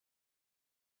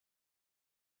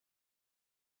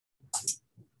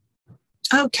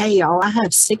Okay, y'all, I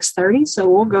have 6:30, so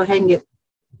we'll go ahead and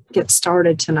get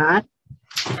started tonight.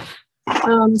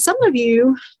 Some of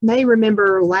you may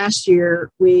remember last year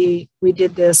we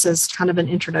did this as kind of an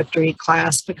introductory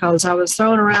class because I was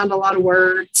throwing around a lot of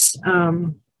words,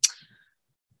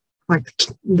 like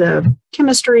the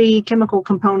chemistry, chemical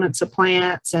components of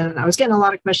plants, and I was getting a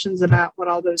lot of questions about what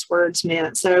all those words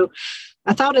meant. So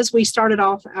I thought as we started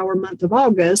off our month of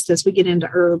August, as we get into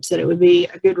herbs, that it would be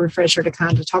a good refresher to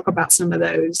kind of talk about some of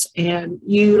those and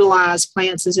utilize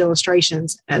plants as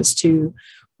illustrations as to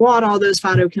what all those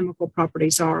phytochemical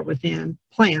properties are within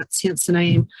plants, hence the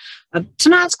name of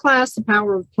tonight's class, The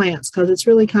Power of Plants, because it's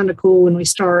really kind of cool when we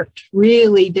start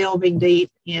really delving deep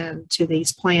into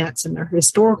these plants and their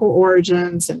historical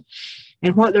origins and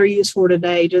what they're used for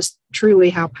today, just truly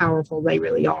how powerful they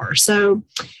really are. So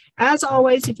as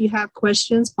always, if you have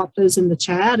questions, pop those in the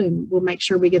chat and we'll make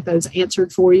sure we get those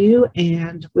answered for you.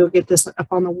 And we'll get this up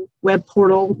on the web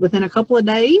portal within a couple of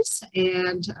days.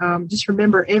 And just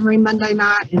remember, every Monday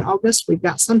night in August, we've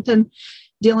got something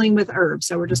dealing with herbs.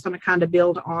 So we're just going to kind of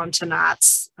build on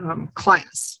tonight's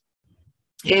class.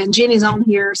 And Jenny's on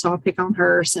here, so I'll pick on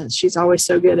her since she's always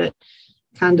so good at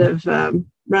kind of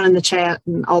running the chat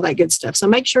and all that good stuff. So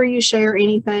make sure you share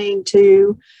anything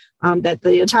too. That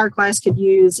the entire class could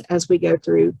use as we go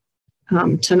through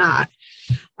tonight.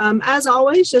 As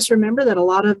always, just remember that a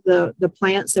lot of the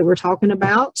plants that we're talking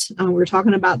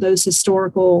about those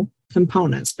historical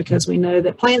components because we know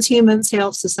that plants, humans,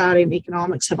 health, society, and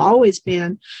economics have always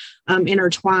been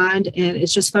intertwined, and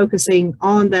it's just focusing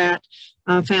on that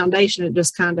foundation. It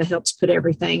just kind of helps put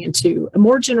everything into a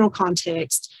more general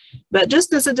context. But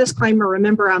just as a disclaimer,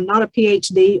 remember, I'm not a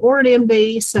PhD or an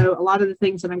MD, so a lot of the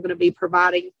things that I'm going to be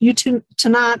providing you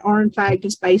tonight are, in fact,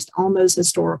 just based on those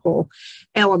historical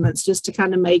elements, just to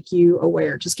kind of make you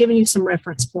aware, just giving you some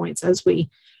reference points as we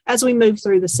move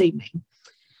through this evening.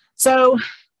 So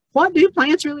what do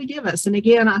plants really give us? And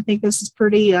again, I think this is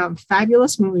pretty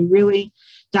fabulous when we really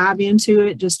dive into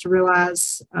it, just to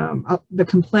realize the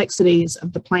complexities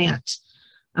of the plant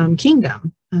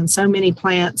kingdom. And so many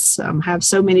plants have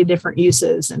so many different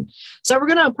uses. And so we're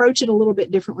going to approach it a little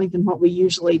bit differently than what we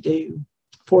usually do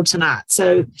for tonight.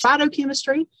 So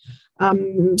phytochemistry,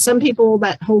 some people,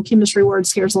 that whole chemistry word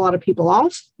scares a lot of people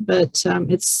off, but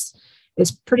it's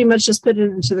pretty much just put it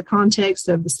into the context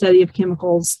of the study of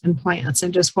chemicals and plants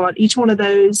and just what each one of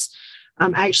those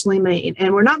actually mean.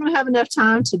 And we're not going to have enough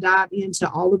time to dive into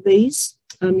all of these.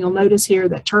 You'll notice here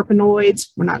that terpenoids,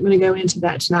 we're not going to go into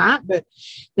that tonight, but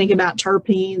think about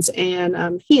terpenes and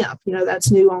hemp. You know, that's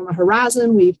new on the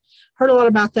horizon. We've heard a lot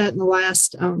about that in the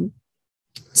last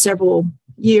several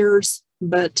years,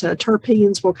 but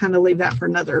terpenes, we'll kind of leave that for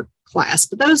another class.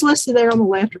 But those listed there on the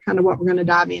left are kind of what we're going to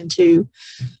dive into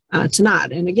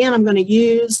tonight. And again, I'm going to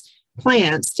use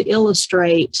plants to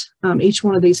illustrate each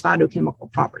one of these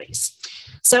phytochemical properties.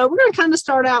 So we're going to kind of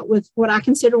start out with what I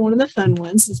consider one of the fun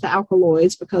ones, is the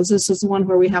alkaloids, because this is one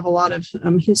where we have a lot of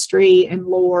history and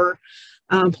lore,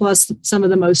 plus some of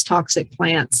the most toxic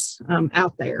plants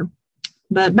out there.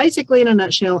 But basically, in a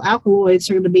nutshell, alkaloids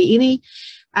are going to be any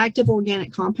active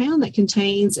organic compound that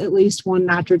contains at least one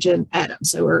nitrogen atom.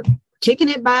 So we're kicking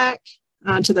it back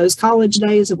to those college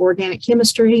days of organic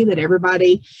chemistry that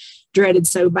everybody dreaded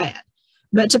so bad.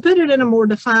 But to put it in a more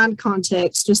defined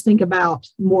context, just think about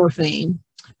morphine.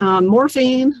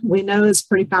 Morphine, we know, is a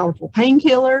pretty powerful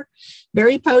painkiller,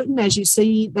 very potent, as you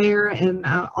see there, and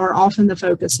are often the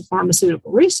focus of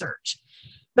pharmaceutical research.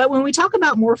 But when we talk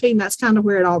about morphine, that's kind of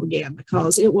where it all began,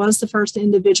 because it was the first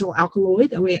individual alkaloid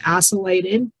that we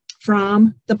isolated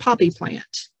from the poppy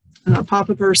plant,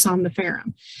 Papaver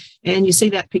somniferum. And you see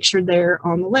that pictured there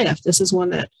on the left. This is one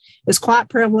that is quite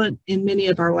prevalent in many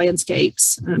of our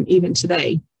landscapes, even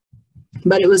today.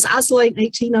 But it was isolated in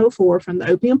 1804 from the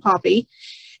opium poppy.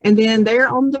 And then there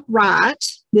on the right,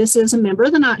 this is a member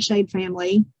of the nightshade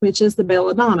family, which is the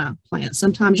belladonna plant.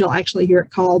 Sometimes you'll actually hear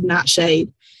it called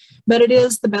nightshade, but it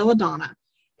is the belladonna.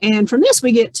 And from this,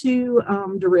 we get two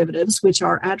derivatives, which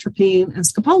are atropine and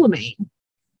scopolamine.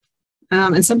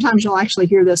 And sometimes you'll actually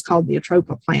hear this called the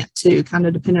atropa plant too, kind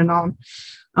of depending on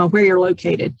where you're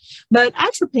located. But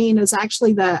atropine is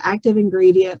actually the active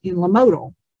ingredient in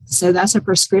Lamotil. So that's a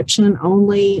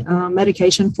prescription-only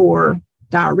medication for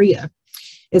diarrhea.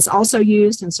 It's also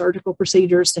used in surgical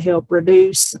procedures to help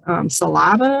reduce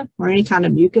saliva or any kind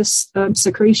of mucus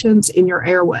secretions in your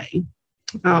airway,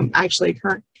 actually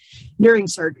occurring during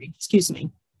surgery, excuse me.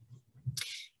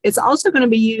 It's also going to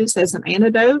be used as an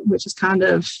antidote, which is kind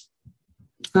of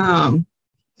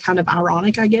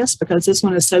ironic, I guess, because this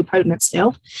one is so potent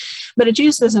itself. But it's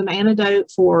used as an antidote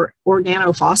for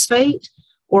organophosphate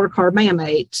or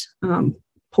carbamate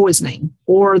poisoning,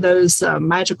 or those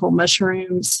magical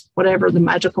mushrooms, whatever, the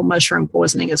magical mushroom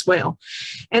poisoning as well.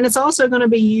 And it's also going to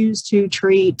be used to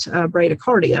treat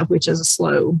bradycardia, which is a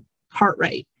slow heart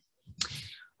rate.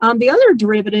 The other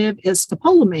derivative is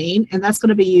scopolamine, and that's going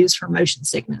to be used for motion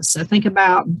sickness. So think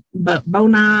about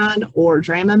bonine or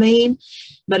Dramamine.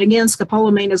 But again,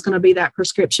 scopolamine is going to be that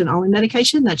prescription-only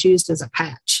medication that's used as a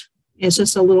patch. It's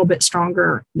just a little bit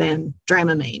stronger than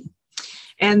Dramamine.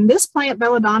 And this plant,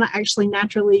 belladonna, actually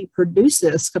naturally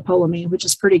produces scopolamine, which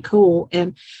is pretty cool.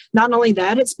 And not only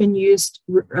that, it's been used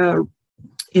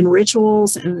in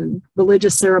rituals and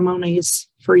religious ceremonies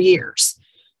for years.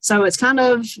 So it's kind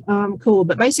of cool.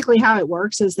 But basically how it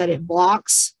works is that it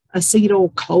blocks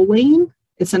acetylcholine.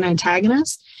 It's an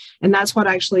antagonist. And that's what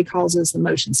actually causes the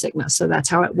motion sickness. So that's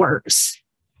how it works.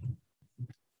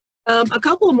 A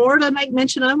couple more to make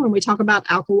mention of when we talk about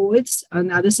alkaloids.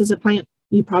 Now, this is a plant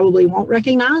you probably won't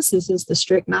recognize. This is the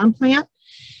strychnine plant.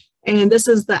 And this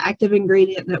is the active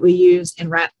ingredient that we use in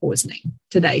rat poisoning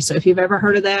today. So if you've ever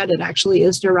heard of that, it actually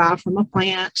is derived from a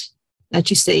plant that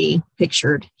you see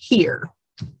pictured here.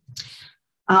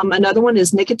 Another one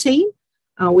is nicotine.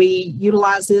 We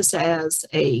utilize this as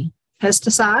a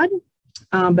pesticide,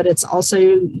 but it's also,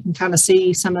 you can kind of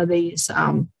see some of these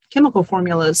chemical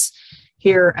formulas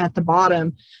here at the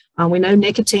bottom. We know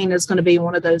nicotine is going to be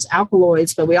one of those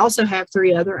alkaloids, but we also have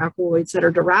 3 other alkaloids that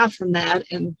are derived from that.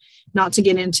 And not to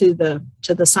get into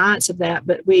the science of that,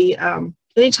 but we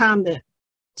anytime that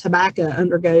tobacco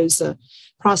undergoes a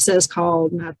process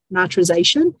called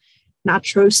nitrization,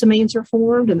 nitrosamines are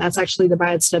formed, and that's actually the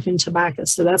bad stuff in tobacco.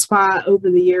 So that's why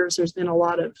over the years there's been a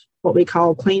lot of what we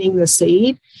call cleaning the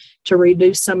seed to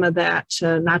reduce some of that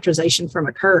nitrization from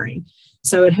occurring.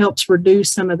 So it helps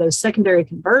reduce some of those secondary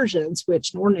conversions,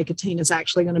 which nornicotine is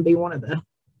actually going to be one of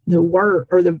the worst,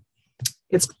 or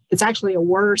it's actually a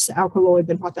worse alkaloid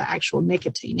than what the actual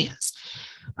nicotine is,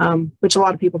 which a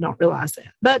lot of people don't realize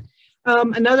that. But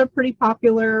another pretty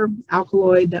popular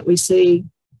alkaloid that we see,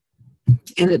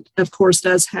 and it of course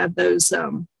does have those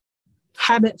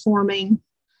habit forming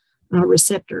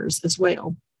receptors as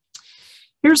well.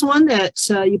 Here's one that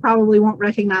you probably won't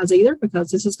recognize either, because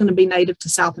this is going to be native to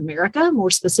South America, more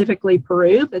specifically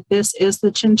Peru, but this is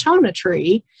the cinchona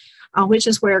tree, which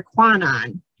is where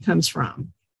quinine comes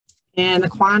from. And the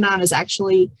quinine is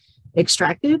actually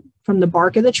extracted from the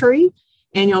bark of the tree.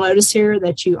 And you'll notice here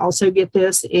that you also get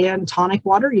this in tonic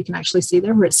water. You can actually see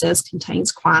there where it says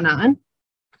contains quinine,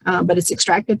 but it's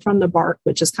extracted from the bark,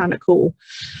 which is kind of cool.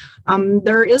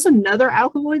 There is another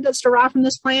alkaloid that's derived from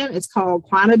this plant. It's called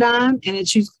quinidine, and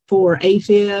it's used for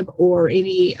AFib or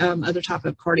any other type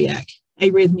of cardiac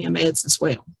arrhythmia meds as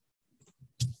well.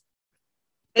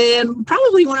 And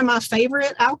probably one of my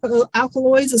favorite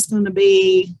alkaloids is going to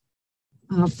be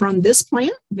from this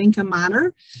plant, Vinca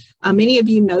minor. Many of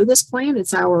you know this plant.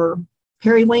 It's our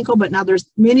periwinkle, but now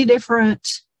there's many different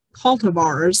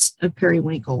cultivars of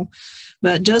periwinkle.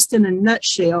 But just in a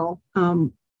nutshell,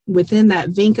 within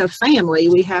that Vinca family,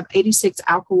 we have 86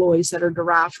 alkaloids that are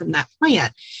derived from that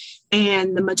plant.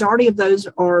 And the majority of those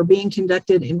are being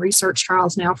conducted in research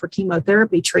trials now for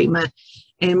chemotherapy treatment,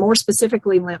 and more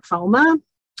specifically lymphoma.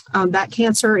 That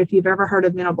cancer, if you've ever heard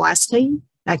of venoblastine,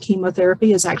 that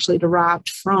chemotherapy is actually derived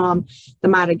from the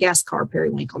Madagascar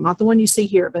periwinkle, not the one you see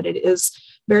here, but it is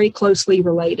very closely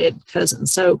related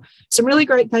cousins. So some really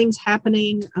great things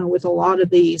happening with a lot of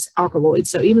these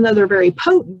alkaloids. So even though they're very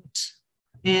potent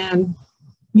and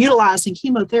utilized in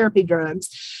chemotherapy drugs,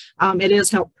 it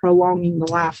is help prolonging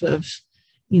the life of,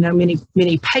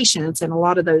 many patients, and a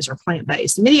lot of those are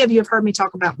plant-based. Many of you have heard me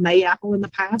talk about mayapple in the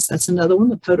past. That's another one,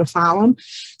 the podophyllum.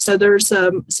 So there's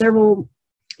several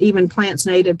even plants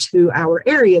native to our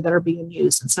area that are being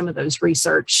used in some of those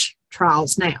research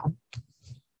trials now.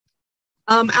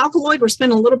 Alkaloid, we're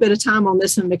spending a little bit of time on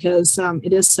this one because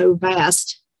it is so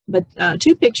vast. But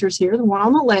 2 pictures here. The one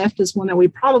on the left is one that we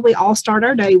probably all start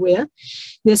our day with.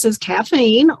 This is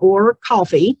caffeine, or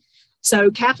coffee.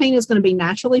 So caffeine is going to be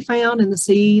naturally found in the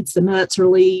seeds, the nuts, or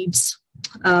leaves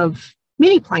of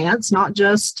many plants, not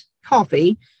just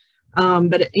coffee,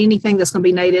 but anything that's going to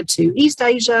be native to East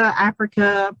Asia,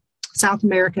 Africa, South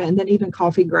America, and then even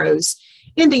coffee grows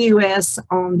in the U.S.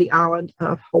 on the island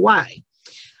of Hawaii.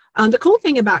 The cool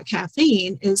thing about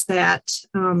caffeine is that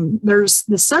there's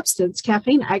the substance,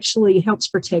 caffeine actually helps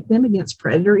protect them against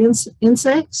predator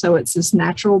insects. So it's this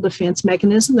natural defense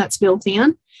mechanism that's built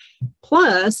in.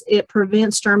 Plus, it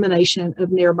prevents germination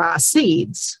of nearby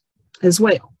seeds as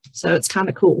well. So it's kind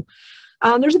of cool.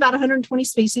 There's about 120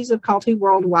 species of coffee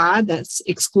worldwide. That's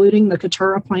excluding the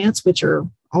Caturra plants, which are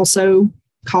also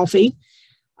coffee.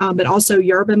 but also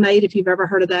yerba mate, if you've ever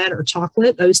heard of that, or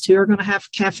chocolate. Those two are going to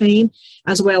have caffeine,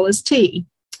 as well as tea.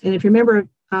 And if you remember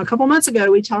a couple months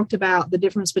ago, we talked about the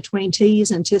difference between teas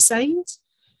and tisanes,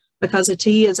 because a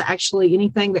tea is actually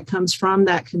anything that comes from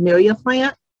that camellia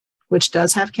plant, which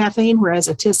does have caffeine, whereas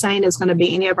a tisane is going to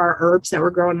be any of our herbs that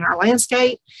we're growing in our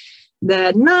landscape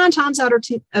that 9 times out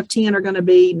of 10 are going to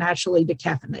be naturally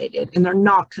decaffeinated, and they're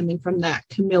not coming from that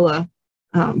camellia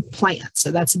plant. So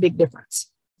that's a big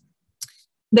difference.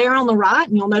 There on the right,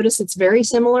 and you'll notice it's very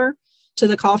similar to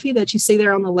the coffee that you see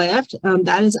there on the left.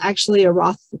 That is actually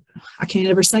I can't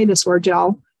ever say this word,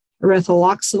 y'all,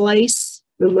 erythroxylase,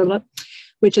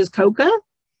 which is coca,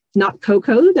 not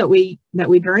cocoa that we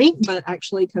drink, but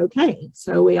actually cocaine.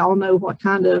 So we all know what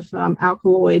kind of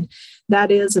alkaloid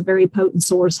that is, a very potent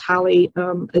source, highly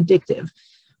addictive.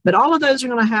 But all of those are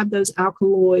going to have those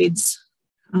alkaloids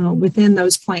within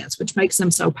those plants, which makes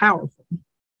them so powerful.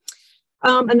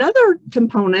 Another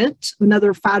component,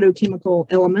 another phytochemical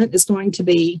element is going to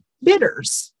be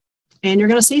bitters. And you're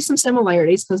going to see some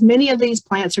similarities because many of these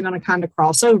plants are going to kind of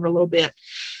cross over a little bit.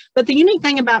 But the unique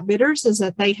thing about bitters is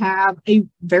that they have a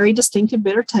very distinctive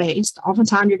bitter taste.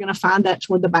 Oftentimes you're going to find that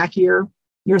toward the back of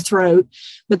your throat.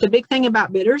 But the big thing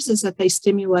about bitters is that they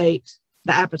stimulate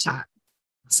the appetite.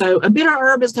 So a bitter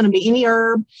herb is going to be any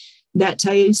herb that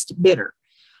tastes bitter.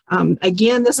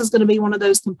 Again, this is going to be one of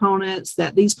those components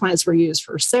that these plants were used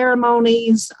for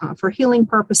ceremonies, for healing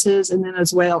purposes, and then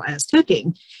as well as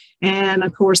cooking. And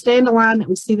of course, dandelion that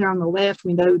we see there on the left,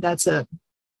 we know that's a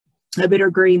bitter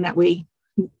green that we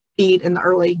eat in the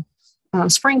early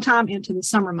springtime into the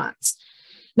summer months.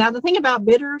 Now, the thing about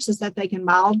bitters is that they can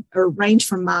range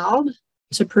from mild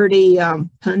to pretty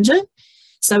pungent.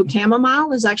 So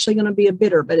chamomile is actually going to be a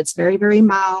bitter, but it's very, very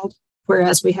mild.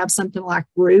 Whereas we have something like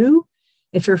rue,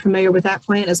 if you're familiar with that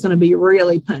plant, it's going to be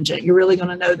really pungent. You're really going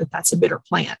to know that that's a bitter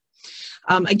plant.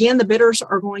 Again, the bitters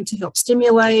are going to help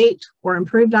stimulate or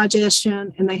improve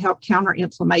digestion, and they help counter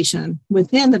inflammation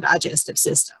within the digestive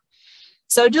system.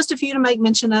 So just a few to make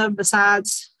mention of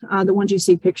besides the ones you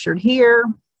see pictured here,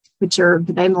 which are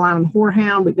the dandelion and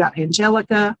horehound. We've got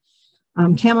angelica,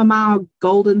 chamomile,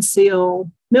 golden seal,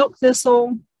 milk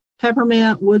thistle,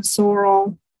 peppermint, wood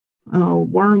sorrel,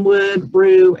 wormwood,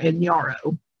 rue, and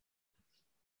yarrow.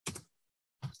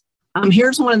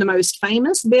 Here's one of the most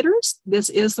famous bitters. This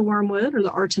is the wormwood, or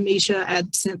the Artemisia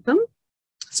absinthium.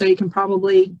 So you can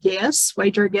probably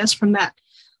wager a guess from that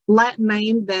Latin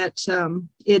name that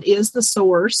it is the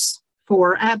source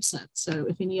for absinthe. So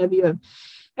if any of you have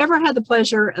ever had the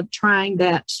pleasure of trying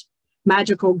that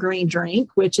magical green drink,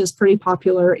 which is pretty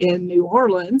popular in New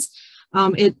Orleans,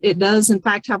 it does in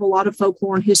fact have a lot of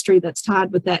folklore and history that's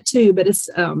tied with that too, but it's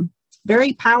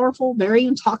very powerful, very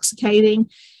intoxicating,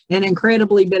 and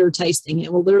incredibly bitter tasting.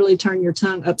 It will literally turn your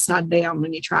tongue upside down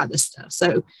when you try this stuff.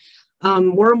 So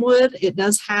wormwood, it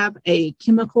does have a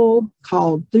chemical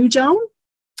called thujone,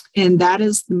 and that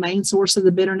is the main source of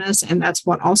the bitterness, and that's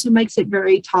what also makes it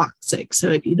very toxic. So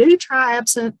if you do try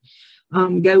absinthe,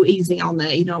 go easy on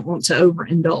that. You don't want to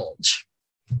overindulge.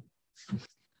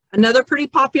 Another pretty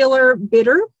popular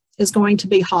bitter is going to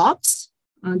be hops.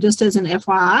 Just as an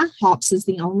FYI, hops is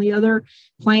the only other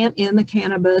plant in the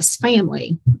cannabis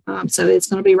family. So it's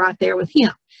going to be right there with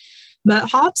hemp. But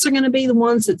hops are going to be the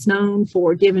ones that's known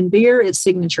for giving beer its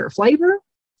signature flavor.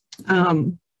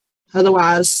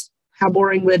 Otherwise, how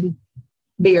boring would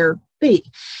beer be?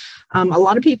 A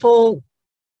lot of people,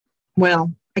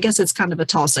 well, I guess it's kind of a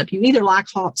toss-up. You either like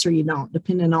hops or you don't,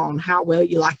 depending on how well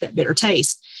you like that bitter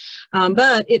taste.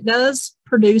 But it does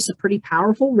produce a pretty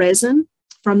powerful resin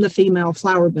from the female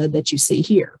flower bud that you see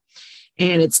here.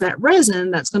 And it's that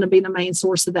resin that's going to be the main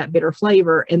source of that bitter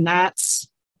flavor. And that's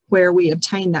where we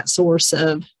obtain that source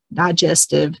of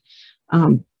digestive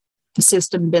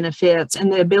system benefits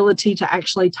and the ability to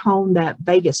actually tone that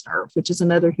vagus nerve, which is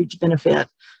another huge benefit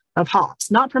of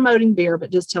hops. Not promoting beer, but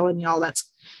just telling y'all that's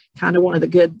kind of one of the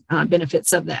good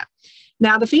benefits of that.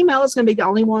 Now, the female is going to be the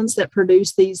only ones that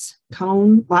produce these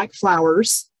cone-like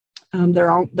flowers.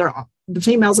 The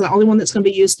females are the only one that's going to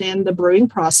be used in the brewing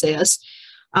process.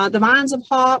 The vines of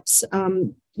hops,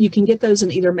 you can get those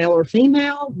in either male or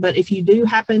female, but if you do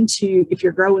happen to, if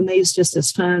you're growing these just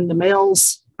as fun, the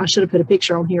males, I should have put a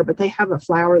picture on here, but they have a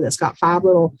flower that's got 5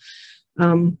 little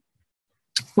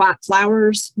white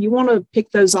flowers. You want to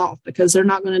pick those off because they're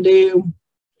not going to do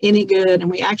any good.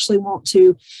 And we actually want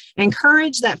to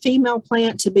encourage that female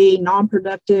plant to be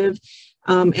non-productive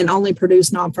and only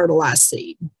produce non-fertilized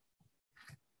seed.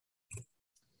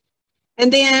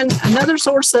 And then another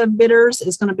source of bitters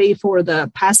is going to be for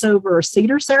the Passover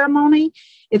cedar ceremony.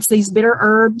 It's these bitter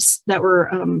herbs that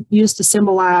were used to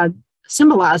symbolize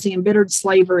symbolize the embittered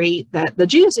slavery that the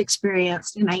Jews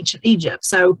experienced in ancient Egypt.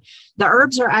 So the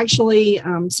herbs are actually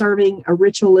serving a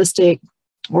ritualistic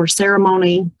or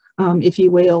ceremony, if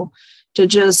you will, to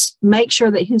just make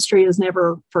sure that history is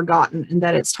never forgotten and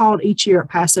that it's taught each year at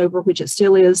Passover, which it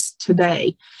still is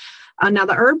today. Now,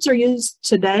 the herbs are used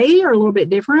today are a little bit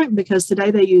different because today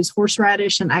they use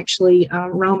horseradish and actually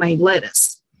romaine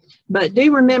lettuce. But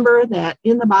do remember that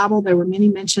in the Bible, there were many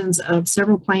mentions of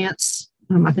several plants.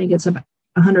 I think it's about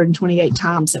 128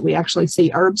 times that we actually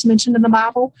see herbs mentioned in the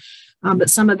Bible.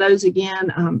 But some of those,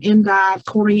 again, endive,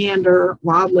 coriander,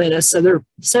 wild lettuce. So there are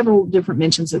several different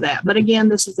mentions of that. But again,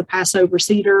 this is the Passover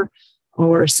Seder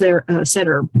or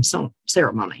Seder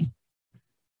ceremony.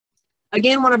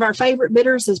 Again, one of our favorite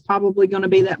bitters is probably going to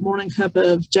be that morning cup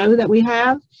of joe that we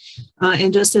have.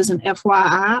 And just as an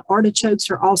FYI, artichokes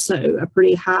are also a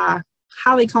pretty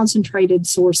highly concentrated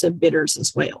source of bitters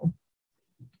as well.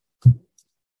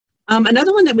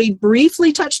 Another one that we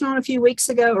briefly touched on a few weeks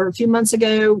ago or a few months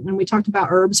ago when we talked about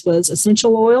herbs was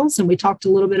essential oils. And we talked a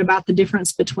little bit about the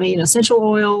difference between essential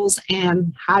oils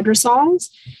and hydrosols.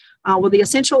 Well, the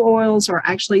essential oils are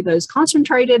actually those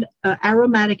concentrated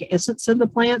aromatic essence of the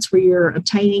plants where you're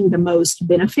obtaining the most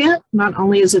benefit. Not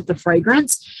only is it the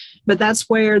fragrance, but that's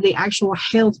where the actual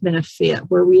health benefit,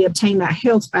 where we obtain that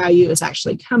health value, is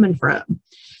actually coming from.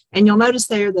 And you'll notice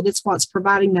there that it's what's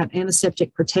providing that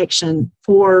antiseptic protection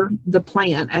for the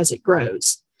plant as it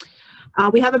grows.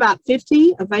 We have about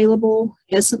 50 available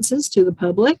essences to the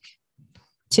public.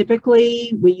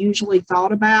 Typically, we usually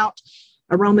thought about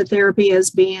aromatherapy as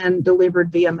being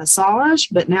delivered via massage,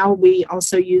 but now we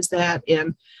also use that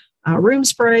in room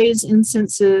sprays,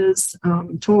 incenses,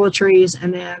 toiletries,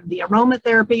 and then the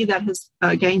aromatherapy that has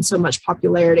gained so much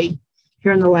popularity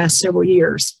here in the last several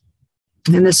years.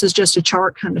 And this is just a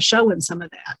chart kind of showing some of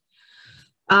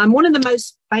that. One of the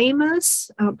most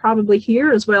famous, probably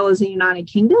here as well as the United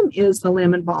Kingdom, is the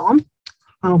lemon balm,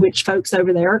 which folks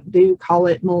over there do call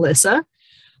it Melissa.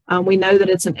 We know that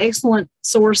it's an excellent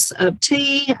source of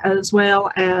tea as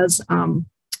well as a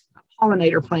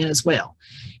pollinator plant as well.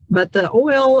 But the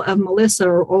oil of Melissa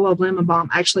or oil of lemon balm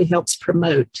actually helps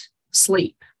promote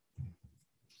sleep.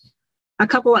 A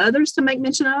couple of others to make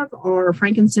mention of are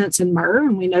frankincense and myrrh,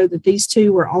 and we know that these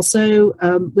two were also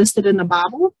listed in the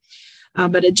Bible.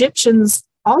 But Egyptians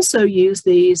also used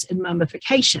these in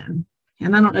mummification.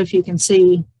 And I don't know if you can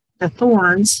see the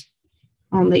thorns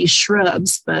on these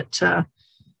shrubs, but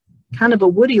kind of a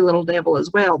woody little devil as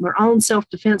well. Their own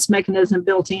self-defense mechanism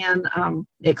built in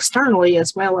externally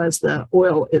as well as the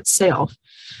oil itself.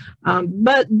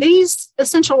 But these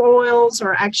essential oils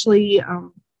are actually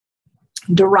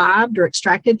derived or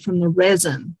extracted from the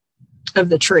resin of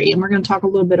the tree. And we're going to talk a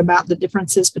little bit about the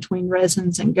differences between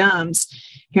resins and gums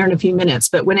here in a few minutes.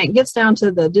 But when it gets down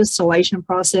to the distillation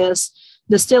process,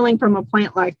 distilling from a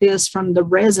plant like this from the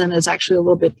resin is actually a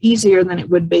little bit easier than it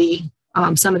would be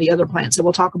some of the other plants that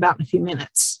we'll talk about in a few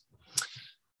minutes.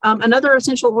 Another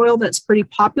essential oil that's pretty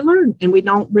popular, and we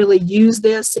don't really use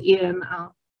this in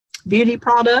beauty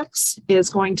products, is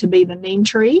going to be the neem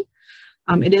tree.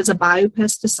 It is a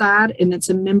biopesticide, and it's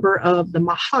a member of the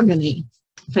mahogany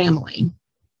family.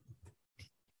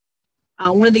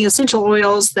 One of the essential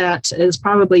oils that is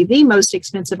probably the most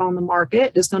expensive on the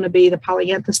market is going to be the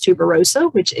Polyanthus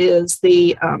tuberosa, which is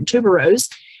the tuberose.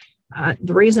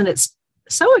 The reason it's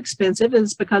so expensive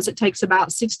is because it takes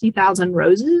about 60,000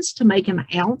 roses to make an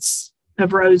ounce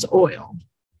of rose oil.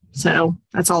 So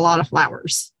that's a lot of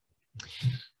flowers.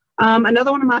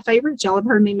 Another one of my favorites, y'all have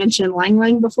heard me mention ylang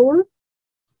ylang before.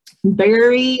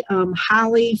 Very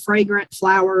highly fragrant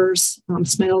flowers,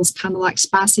 smells kind of like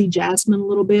spicy jasmine a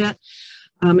little bit.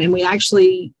 And we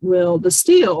actually will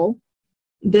distill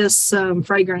this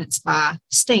fragrance by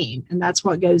steam. And that's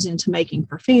what goes into making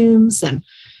perfumes and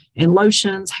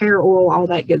lotions, hair oil, all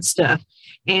that good stuff.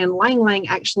 And ylang ylang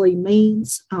actually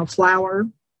means flower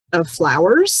of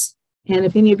flowers. And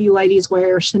if any of you ladies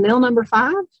wear Chanel No.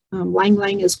 5, ylang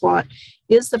ylang is what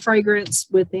is the fragrance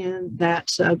within that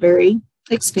very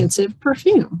expensive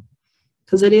perfume,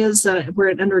 because it is where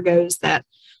it undergoes that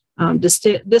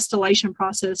distillation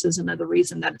process is another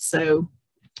reason that it's so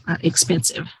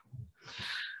expensive.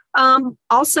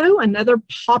 Also, another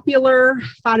popular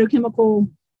phytochemical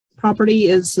property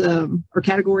is or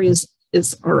category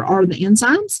are the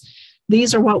enzymes.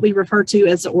 These are what we refer to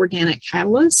as the organic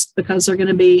catalysts because they're going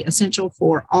to be essential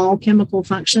for all chemical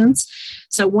functions.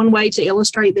 So one way to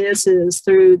illustrate this is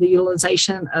through the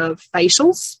utilization of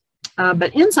facials.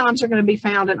 But enzymes are going to be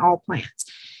found in all plants.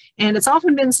 And it's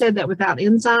often been said that without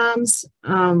enzymes,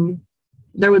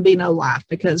 there would be no life,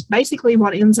 because basically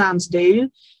what enzymes do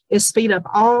is speed up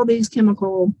all these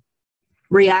chemical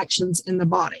reactions in the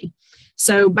body.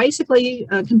 So basically,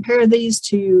 compare these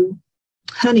to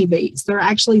honeybees. They're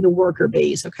actually the worker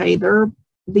bees, okay?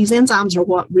 These enzymes are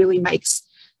what really makes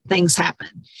things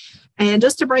happen. And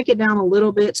just to break it down a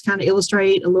little bit, to kind of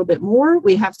illustrate a little bit more,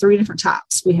 we have 3 different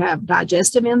types. We have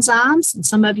digestive enzymes, and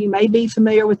some of you may be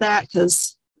familiar with that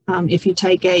because if you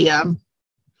take oh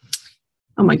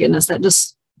my goodness,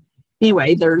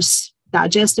 anyway, there's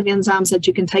digestive enzymes that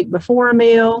you can take before a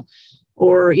meal,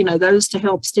 or, those to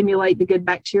help stimulate the good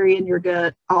bacteria in your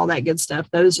gut, all that good stuff.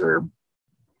 Those are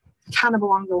kind of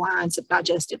along the lines of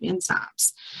digestive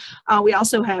enzymes. We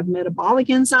also have metabolic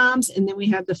enzymes, and then we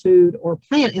have the food or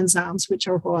plant enzymes, which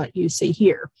are what you see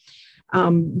here.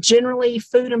 Generally,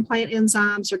 food and plant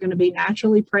enzymes are going to be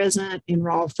naturally present in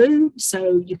raw food,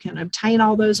 so you can obtain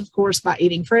all those, of course, by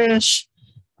eating fresh,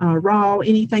 raw,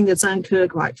 anything that's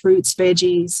uncooked, like fruits,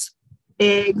 veggies,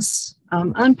 eggs,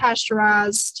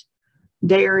 unpasteurized,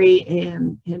 dairy,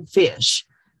 and fish.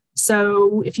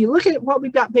 So if you look at what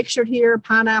we've got pictured here,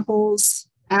 pineapples,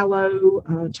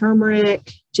 aloe,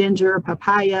 turmeric, ginger,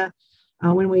 papaya,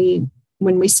 when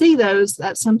we see those,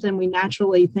 that's something we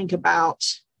naturally think about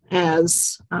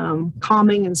as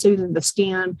calming and soothing the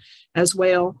skin as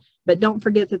well. But don't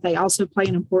forget that they also play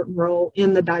an important role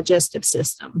in the digestive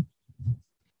system.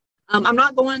 I'm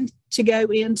not going to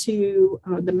go into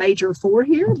the major 4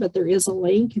 here, but there is a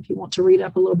link if you want to read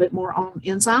up a little bit more on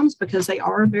enzymes, because they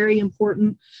are a very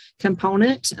important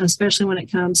component, especially when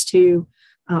it comes to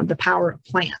the power of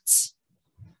plants.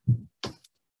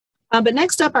 But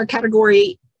next up, our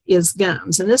category is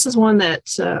gums. And this is one that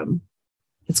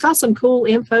it's got some cool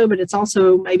info, but it's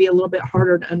also maybe a little bit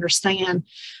harder to understand.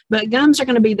 But gums are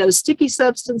going to be those sticky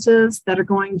substances that are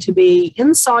going to be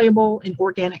insoluble in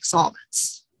organic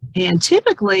solvents. And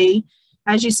typically,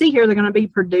 as you see here, they're going to be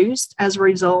produced as a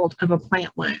result of a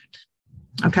plant wound.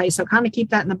 Okay, so kind of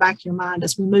keep that in the back of your mind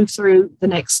as we move through the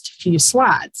next few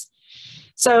slides.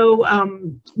 So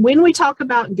when we talk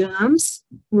about gums,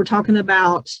 we're talking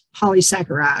about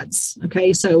polysaccharides.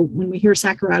 Okay, so when we hear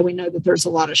saccharide, we know that there's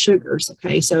a lot of sugars.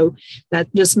 Okay, so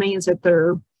that just means that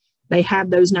they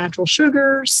have those natural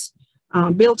sugars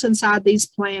built inside these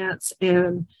plants,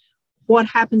 and what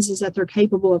happens is that they're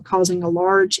capable of causing a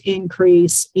large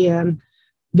increase in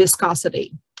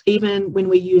viscosity, even when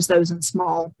we use those in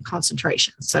small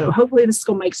concentrations. So hopefully this is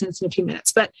going to make sense in a few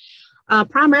minutes. But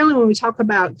primarily when we talk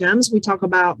about gums, we talk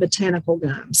about botanical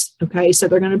gums. Okay, so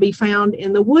they're going to be found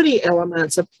in the woody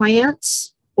elements of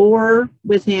plants or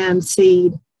within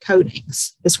seed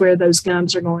coatings. That's where those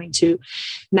gums are going to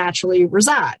naturally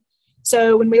reside.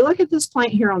 So when we look at this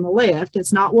plant here on the left,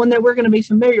 it's not one that we're going to be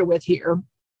familiar with here.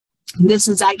 This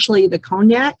is actually the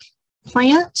cognac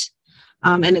plant,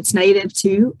 and it's native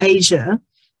to Asia,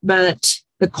 but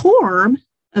the corm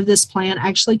of this plant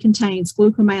actually contains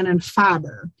glucomannan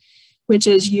fiber, which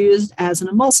is used as an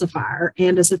emulsifier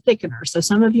and as a thickener. So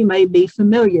some of you may be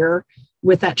familiar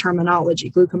with that terminology,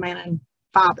 glucomannan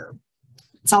fiber.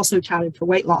 It's also touted for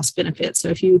weight loss benefits. So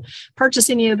if you purchase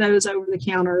any of those over the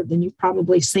counter, then you've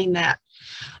probably seen that.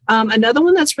 Another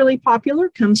one that's really popular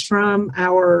comes from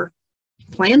our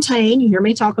plantain. You hear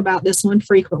me talk about this one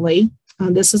frequently.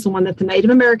 This is the one that the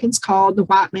Native Americans called the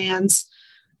white man's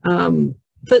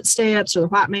footsteps or the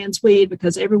white man's weed,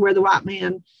 because everywhere the white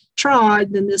man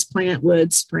trod, then this plant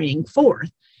would spring forth.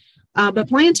 But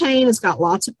plantain has got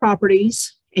lots of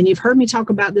properties, and you've heard me talk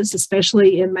about this,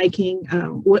 especially in making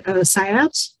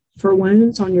salves for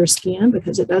wounds on your skin,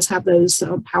 because it does have those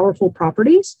powerful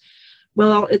properties.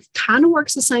 Well, it kind of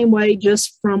works the same way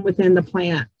just from within the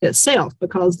plant itself,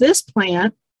 because this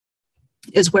plant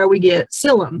is where we get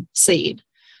psyllium seed.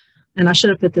 And I should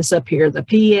have put this up here, the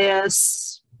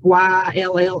PSYLLIUM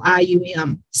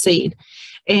seed.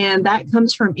 And that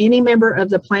comes from any member of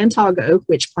the plantago,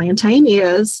 which plantain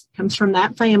comes from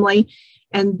that family.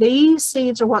 And these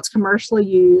seeds are what's commercially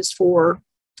used for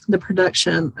the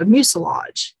production of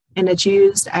mucilage, and it's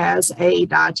used as a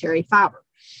dietary fiber.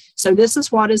 So this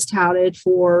is what is touted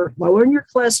for lowering your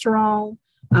cholesterol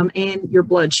and your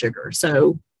blood sugar.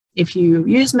 So if you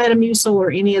use Metamucil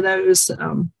or any of those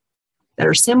that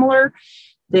are similar,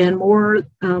 then more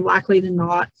likely than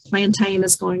not, plantain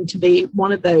is going to be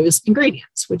one of those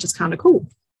ingredients, which is kind of cool.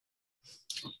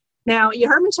 Now, you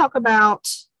heard me talk about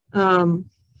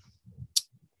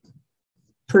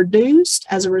produced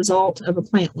as a result of a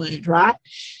plant wound, right?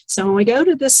 So when we go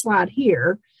to this slide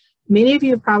here, many of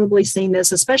you have probably seen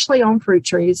this, especially on fruit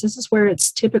trees. This is where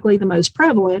it's typically the most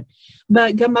prevalent.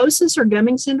 But gummosis or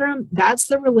gumming syndrome, that's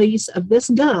the release of this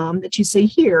gum that you see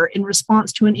here in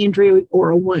response to an injury or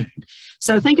a wound.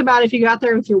 So think about if you got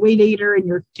there with your weed eater and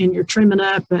you're trimming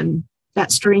up and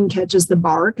that string catches the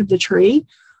bark of the tree.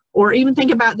 Or even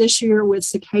think about this year with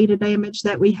cicada damage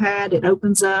that we had. It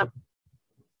opens up,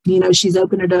 she's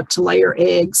opened it up to lay her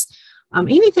eggs.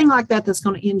 Anything like that that's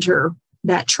going to injure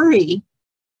that tree,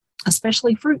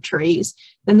 especially fruit trees,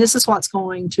 then this is what's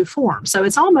going to form. So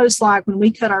it's almost like when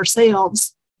we cut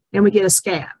ourselves and we get a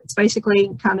scab. It's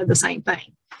basically kind of the same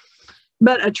thing.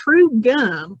 But a true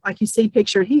gum, like you see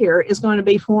pictured here, is going to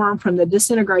be formed from the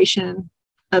disintegration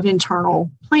of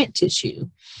internal plant tissue.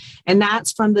 And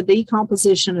that's from the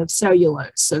decomposition of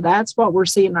cellulose. So that's what we're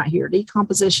seeing right here,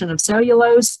 decomposition of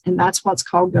cellulose, and that's what's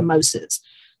called gummosis.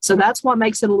 So that's what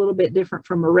makes it a little bit different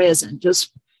from a resin,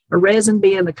 just a resin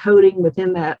being the coating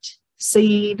within that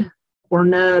seed or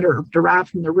nut or derived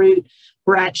from the root,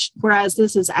 whereas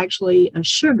this is actually a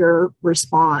sugar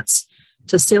response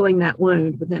to sealing that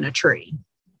wound within a tree.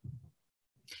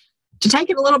 To take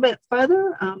it a little bit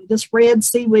further, this red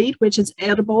seaweed, which is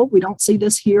edible, we don't see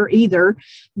this here either,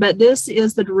 but this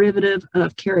is the derivative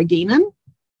of carrageenan.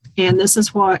 And this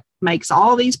is what makes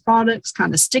all these products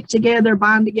kind of stick together,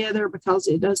 bind together, because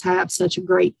it does have such a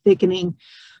great thickening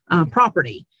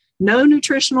property. No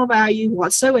nutritional value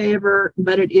whatsoever,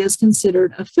 but it is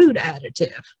considered a food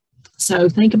additive. So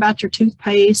think about your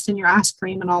toothpaste and your ice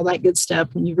cream and all that good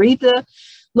stuff. When you read the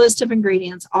list of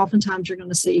ingredients, oftentimes you're going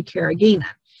to see carrageenan,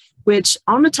 which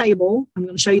on the table, I'm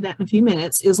going to show you that in a few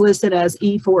minutes, is listed as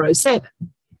E407.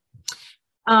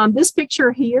 This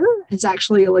picture here is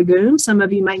actually a legume. Some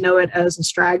of you may know it as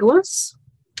astragalus,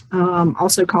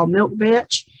 also called milk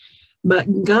vetch,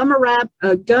 but gum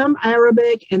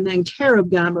arabic and then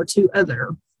carob gum are two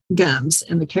other gums.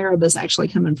 And the carob is actually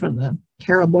coming from the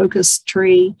carob locust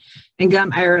tree, and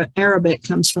gum arabic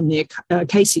comes from the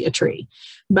acacia tree.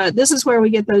 But this is where we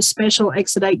get those special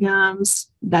exudate gums.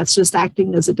 That's just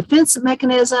acting as a defense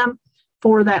mechanism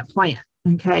for that plant.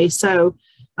 Okay, so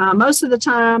most of the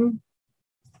time,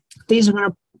 these are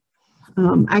going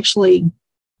to actually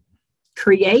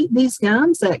create these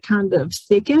gums that kind of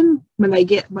thicken when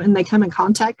they come in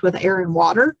contact with air and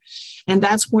water. And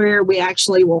that's where we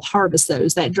actually will harvest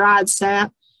those. That dried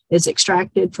sap is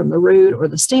extracted from the root or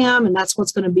the stem, and that's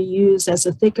what's going to be used as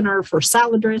a thickener for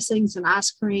salad dressings and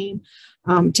ice cream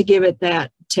to give it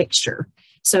that texture.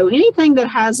 So anything that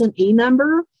has an E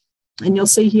number, and you'll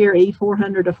see here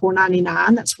E400 to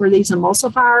 499, that's where these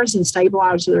emulsifiers and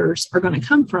stabilizers are going to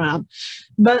come from,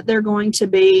 but they're going to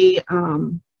be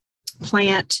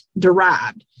plant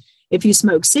derived. If you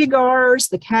smoke cigars,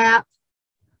 the cap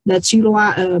that's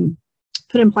utilized,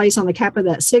 put in place on the cap of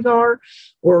that cigar,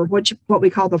 or what we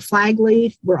call the flag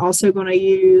leaf, we're also going to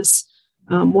use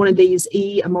one of these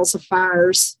E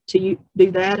emulsifiers to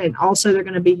do that. And also they're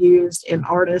going to be used in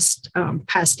artist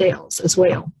pastels as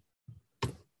well.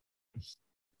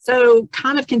 So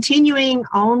kind of continuing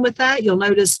on with that, you'll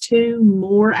notice two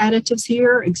more additives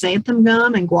here, xanthan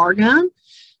gum and guar gum.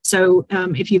 So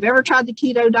if you've ever tried the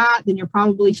keto diet, then you're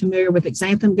probably familiar with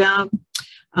xanthan gum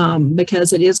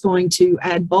because it is going to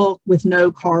add bulk with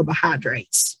no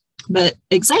carbohydrates. But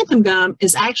xanthan gum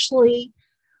is actually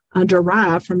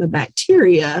derived from a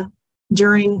bacteria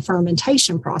during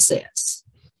fermentation process.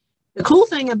 The cool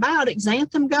thing about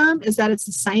xanthan gum is that it's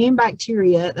the same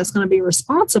bacteria that's going to be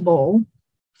responsible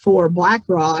for black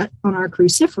rot on our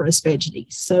cruciferous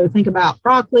veggies. So think about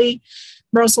broccoli,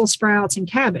 Brussels sprouts, and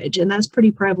cabbage, and that's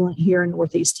pretty prevalent here in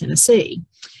Northeast Tennessee.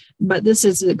 But this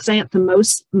is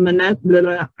Xanthomonas,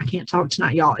 I can't talk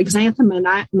tonight, y'all.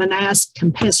 Xanthomonas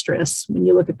campestris when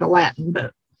you look at the Latin,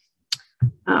 but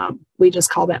we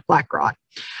just call that black rot.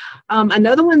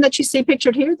 Another one that you see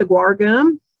pictured here, the guar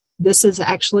gum. This is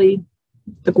actually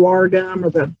the guar gum or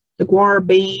the guar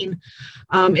bean.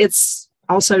 It's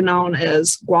also known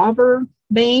as guava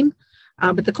bean.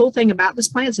 But the cool thing about this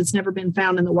plant is it's never been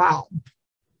found in the wild.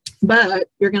 But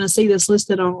you're going to see this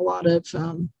listed on a lot of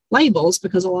labels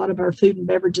because a lot of our food and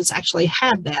beverages actually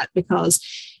have that, because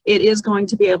it is going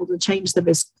to be able to change the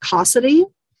viscosity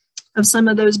of some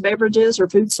of those beverages or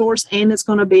food source, and it's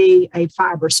going to be a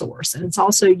fiber source. And it's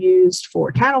also used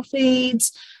for cattle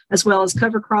feeds as well as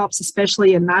cover crops,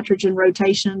 especially in nitrogen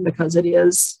rotation, because it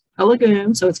is a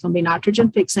legume, so it's going to be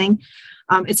nitrogen fixing.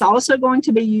 It's also going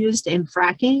to be used in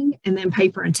fracking and then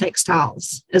paper and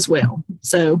textiles as well.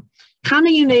 So kind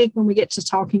of unique when we get to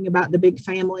talking about the big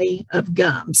family of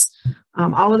gums.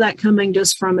 All of that coming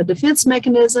just from a defense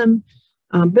mechanism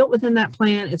built within that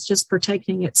plant. It's just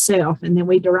protecting itself. And then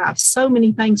we derive so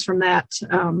many things from that,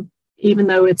 even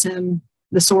though it's in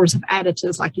the source of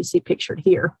additives like you see pictured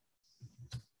here.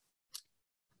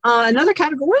 Another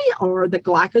category are the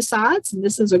glycosides, and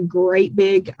this is a great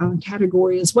big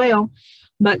category as well.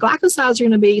 But glycosides are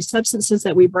going to be substances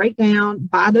that we break down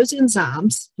by those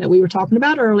enzymes that we were talking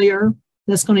about earlier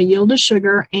that's going to yield a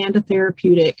sugar and a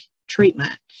therapeutic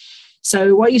treatment.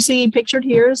 So what you see pictured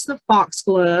here is the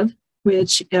foxglove,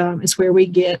 which is where we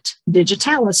get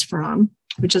digitalis from,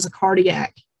 which is a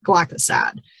cardiac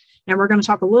glycoside. And we're going to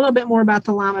talk a little bit more about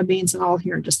the lima beans and all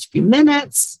here in just a few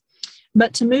minutes.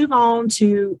 But to move on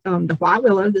to the white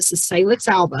willow, this is Salix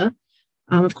alba.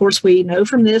 Of course, we know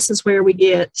from this is where we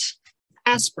get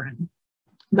aspirin.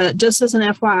 But just as an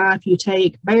FYI, if you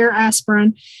take Bayer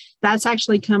aspirin, that's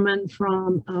actually coming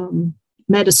from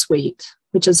Metasweet,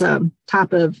 which is a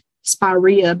type of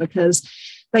spirea, because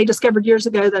they discovered years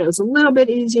ago that it was a little bit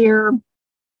easier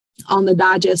on the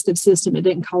digestive system. It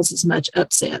didn't cause as much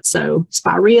upset. So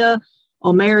spirea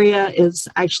ulmaria is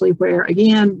actually where,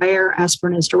 again, Bayer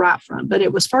aspirin is derived from, but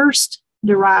it was first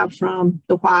derived from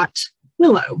the white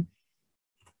willow.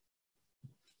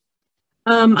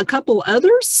 A couple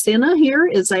others, senna here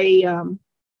is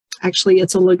actually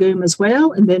it's a legume as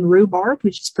well, and then rhubarb,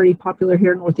 which is pretty popular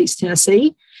here in Northeast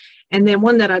Tennessee. And then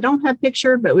one that I don't have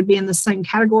pictured, but would be in the same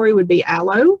category, would be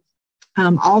aloe.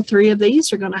 All three of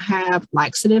these are going to have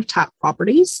laxative type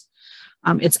properties.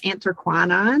 It's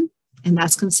anthraquinone, and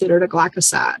that's considered a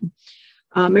glycoside.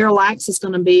 Miralax is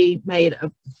going to be made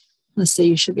of, let's see,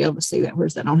 you should be able to see that.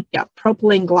 Where's that on? Yeah,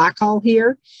 propylene glycol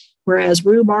here, whereas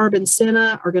rhubarb and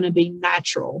senna are going to be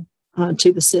natural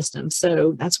to the system.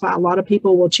 So that's why a lot of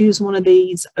people will choose one of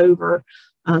these over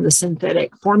the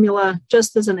synthetic formula,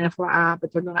 just as an FYI,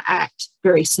 but they're going to act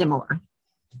very similar.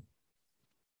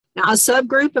 Now, a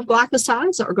subgroup of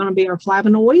glycosides are going to be our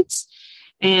flavonoids,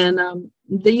 and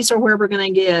these are where we're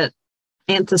going to get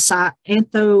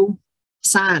anthocyanins,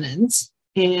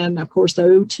 and of course,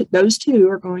 those two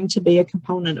are going to be a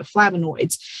component of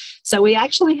flavonoids. So we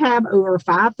actually have over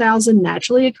 5,000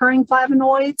 naturally occurring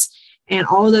flavonoids, and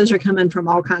all of those are coming from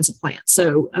all kinds of plants.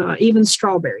 So even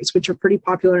strawberries, which are pretty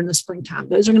popular in the springtime,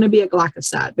 those are going to be a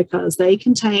glycoside because they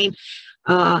contain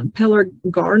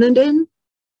pelargonidin,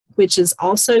 which is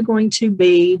also going to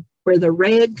be where the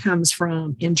red comes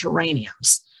from in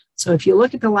geraniums. So if you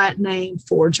look at the Latin name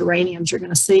for geraniums, you're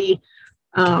going to see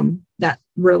that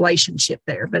relationship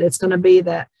there. But it's going to be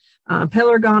that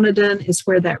pelargonidin is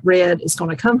where that red is going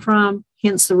to come from,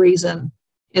 hence the reason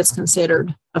it's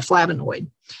considered a flavonoid.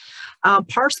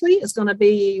 Parsley is going to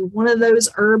be one of those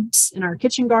herbs in our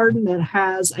kitchen garden that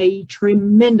has a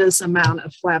tremendous amount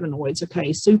of flavonoids.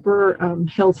 Okay, super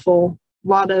healthful, a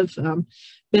lot of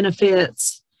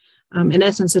benefits. In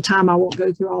essence of time, I won't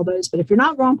go through all those, but if you're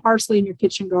not growing parsley in your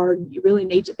kitchen garden, you really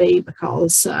need to be,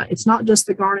 because it's not just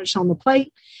the garnish on the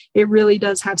plate. It really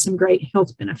does have some great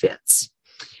health benefits.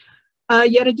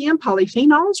 Yet again,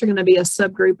 polyphenols are going to be a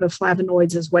subgroup of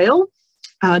flavonoids as well.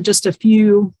 Just a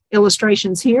few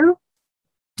illustrations here.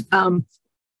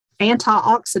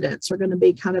 Antioxidants are going to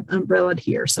be kind of umbrellaed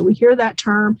here. So we hear that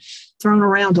term thrown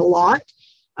around a lot.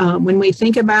 When we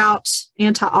think about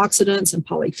antioxidants and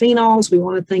polyphenols, we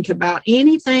want to think about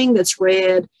anything that's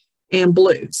red and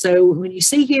blue. So when you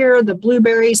see here the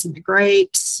blueberries and the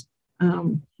grapes,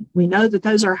 we know that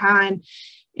those are high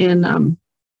in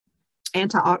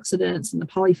antioxidants and the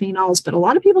polyphenols, but a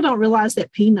lot of people don't realize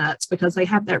that peanuts, because they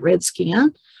have that red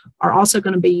skin, are also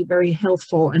going to be very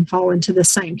healthful and fall into the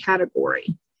same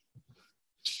category.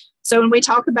 So when we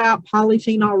talk about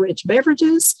polyphenol-rich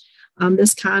beverages,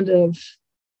 this kind of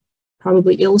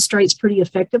probably illustrates pretty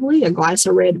effectively a glass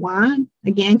of red wine,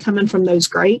 again, coming from those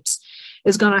grapes,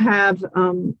 is going to have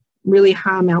really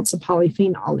high amounts of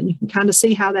polyphenol. And you can kind of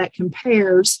see how that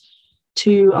compares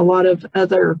to a lot of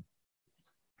other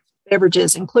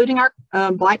beverages, including our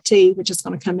black tea, which is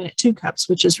going to come in at 2 cups,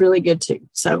 which is really good too.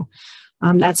 So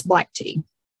that's black tea.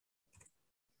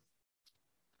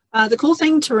 The cool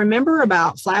thing to remember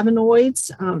about flavonoids,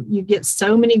 you get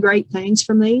so many great things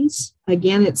from these.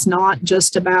 Again, it's not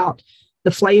just about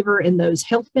the flavor and those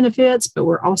health benefits, but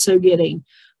we're also getting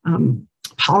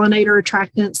pollinator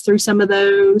attractants through some of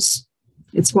those.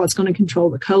 It's what's going to control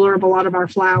the color of a lot of our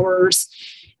flowers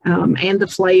and the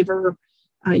flavor.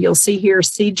 You'll see here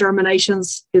seed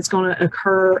germinations is going to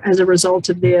occur as a result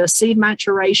of this, seed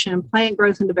maturation, plant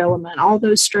growth and development, all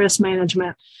those stress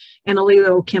management and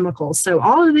allelochemicals. So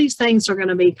all of these things are going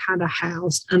to be kind of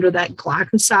housed under that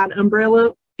glycoside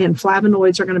umbrella, and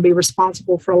flavonoids are going to be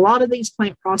responsible for a lot of these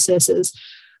plant processes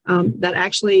that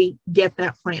actually get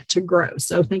that plant to grow.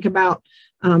 So think about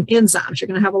enzymes. You're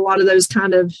going to have a lot of those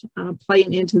kind of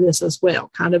playing into this as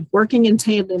well, kind of working in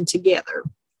tandem together.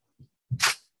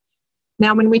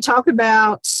 Now, when we talk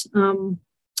about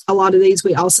a lot of these,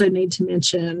 we also need to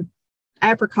mention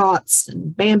apricots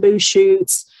and bamboo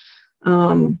shoots,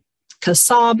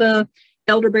 cassava,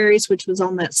 elderberries, which was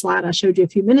on that slide I showed you a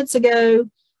few minutes ago,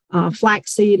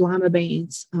 flaxseed, lima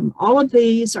beans. All of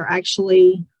these are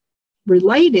actually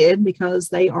related because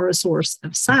they are a source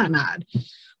of cyanide.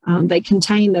 They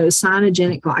contain those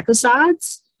cyanogenic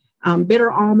glycosides.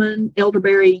 Bitter almond,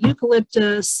 elderberry,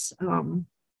 eucalyptus,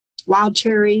 wild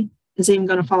cherry is even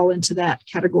going to fall into that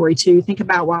category too. Think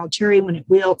about wild cherry when it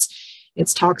wilts,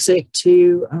 it's toxic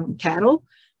to cattle.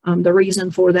 The reason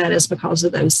for that is because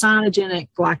of those cyanogenic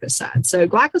glycosides. So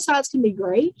glycosides can be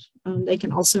great. They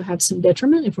can also have some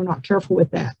detriment if we're not careful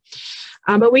with that.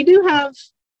 But we do have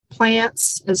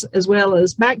plants as well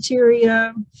as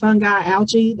bacteria, fungi,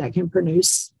 algae that can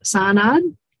produce cyanide.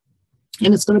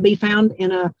 And it's going to be found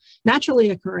in naturally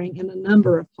occurring in a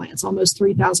number of plants, almost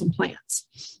 3,000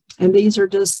 plants. And these are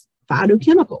just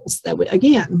phytochemicals that,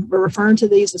 we're referring to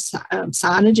these as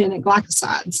cyanogenic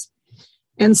glycosides.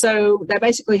 And so they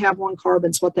basically have one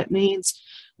carbon, is what that means,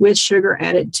 with sugar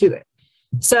added to it.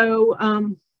 So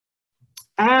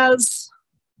as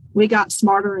we got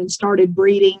smarter and started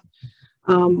breeding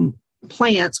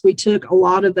plants, we took a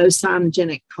lot of those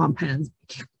cyanogenic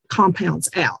compounds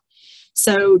out.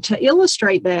 So to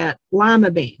illustrate that,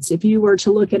 lima beans, if you were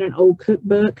to look at an old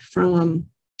cookbook from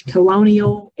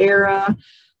colonial era,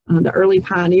 the early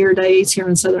pioneer days here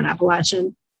in Southern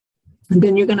Appalachian, and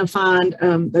then you're going to find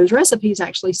those recipes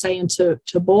actually saying to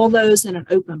boil those in an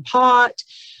open pot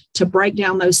to break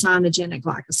down those cyanogenic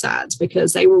glycosides,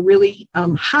 because they were really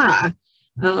high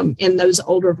in those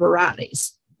older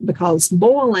varieties, because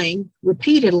boiling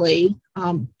repeatedly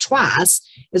twice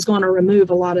is going to remove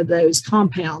a lot of those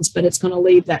compounds, but it's going to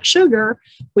leave that sugar,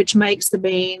 which makes the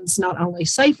beans not only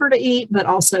safer to eat, but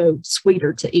also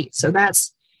sweeter to eat. So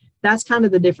that's kind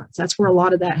of the difference. That's where a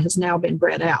lot of that has now been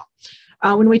bred out.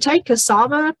 When we take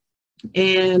cassava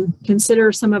and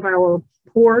consider some of our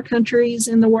poor countries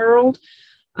in the world,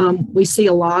 we see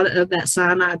a lot of that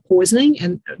cyanide poisoning.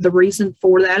 And the reason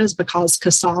for that is because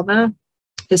cassava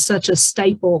is such a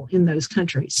staple in those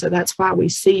countries. So that's why we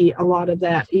see a lot of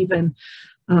that even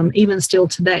still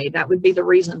today. That would be the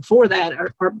reason for that,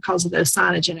 or because of those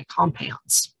cyanogenic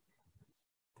compounds.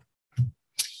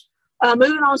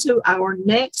 Moving on to our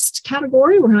next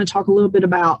category, we're going to talk a little bit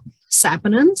about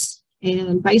saponins.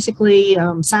 And basically,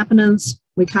 saponins,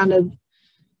 we kind of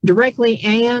directly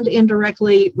and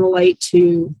indirectly relate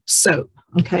to soap.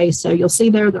 Okay, so you'll see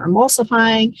there they're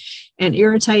emulsifying and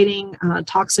irritating,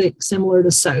 toxic, similar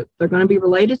to soap. They're going to be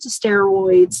related to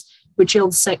steroids, which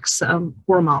yield sex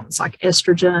hormones like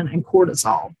estrogen and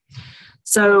cortisol.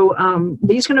 So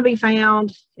these are going to be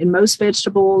found in most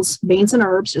vegetables, beans, and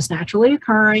herbs, just naturally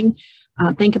occurring.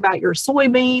 Think about your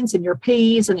soybeans and your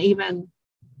peas, and even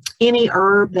any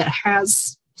herb that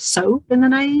has soap in the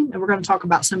name. And we're going to talk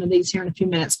about some of these here in a few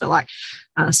minutes, but like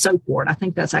soapwort, I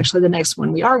think that's actually the next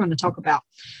one we are going to talk about.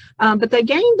 But they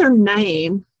gained their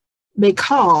name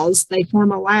because they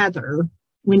form a lather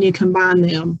when you combine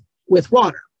them with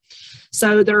water.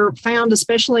 So they're found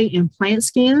especially in plant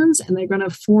skins, and they're going to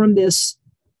form this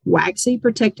waxy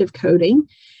protective coating.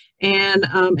 And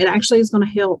it actually is going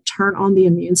to help turn on the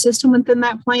immune system within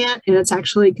that plant. And it's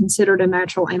actually considered a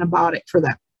natural antibiotic for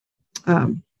that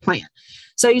plant.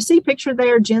 So you see picture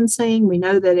there, ginseng. We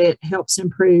know that it helps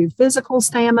improve physical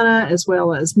stamina as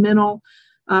well as mental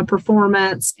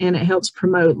performance, and it helps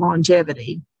promote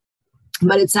longevity.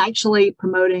 But it's actually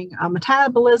promoting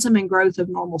metabolism and growth of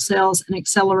normal cells, and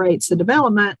accelerates the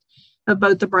development of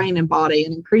both the brain and body,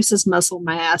 and increases muscle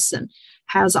mass, and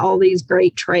has all these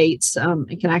great traits.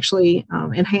 It can actually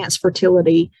enhance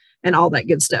fertility and all that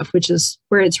good stuff, which is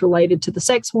where it's related to the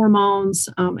sex hormones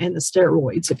and the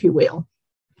steroids, if you will.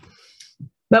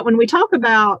 But when we talk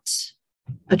about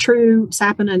a true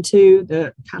saponin too,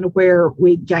 the kind of where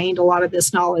we gained a lot of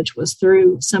this knowledge was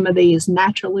through some of these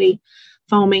naturally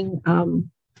foaming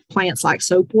plants like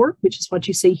soapwort, which is what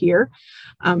you see here.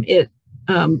 It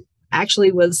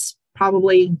actually was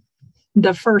probably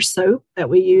the first soap that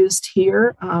we used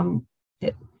here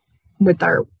with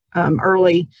our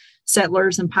early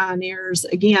settlers and pioneers,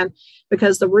 again,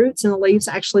 because the roots and the leaves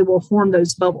actually will form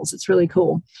those bubbles. It's really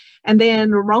cool. And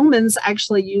then Romans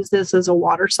actually used this as a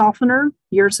water softener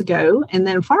years ago. And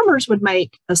then farmers would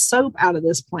make a soap out of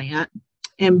this plant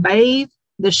and bathe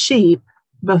the sheep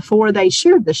before they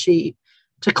sheared the sheep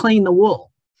to clean the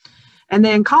wool. And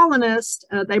then colonists,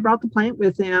 they brought the plant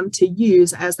with them to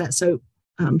use as that soap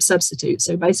substitute.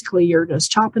 So basically you're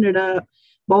just chopping it up,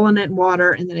 boiling it in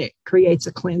water, and then it creates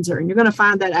a cleanser. And you're going to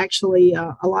find that actually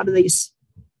a lot of these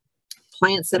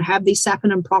plants that have these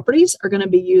saponin properties are going to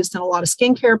be used in a lot of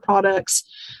skincare products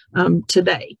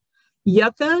today.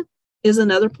 Yucca is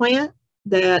another plant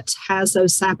that has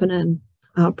those saponin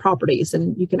properties,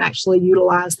 and you can actually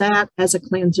utilize that as a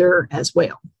cleanser as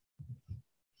well.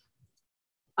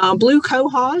 Blue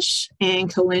cohosh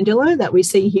and calendula that we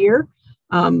see here.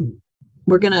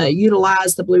 We're going to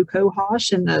utilize the blue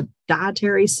cohosh in the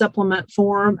dietary supplement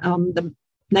form. The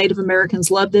Native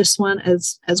Americans love this one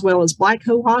as well as black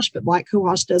cohosh, but black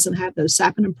cohosh doesn't have those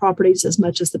saponin properties as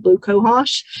much as the blue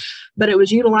cohosh. But it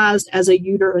was utilized as a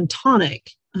uterine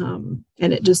tonic, and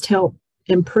it just helped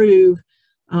improve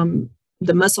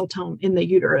the muscle tone in the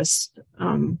uterus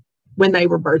when they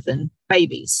were birthing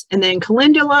babies. And then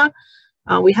calendula,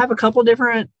 we have a couple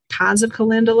different kinds of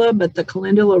calendula, but the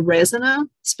calendula resina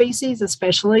species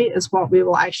especially is what we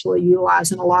will actually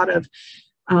utilize in a lot of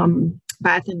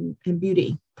bath and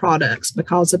beauty products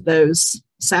because of those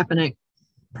saponic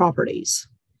properties.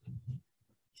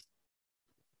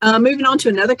 Moving on to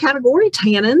another category,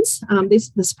 tannins.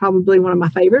 This is probably one of my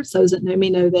favorites. Those that know me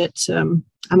know that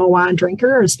I'm a wine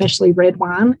drinker, especially red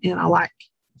wine, and I like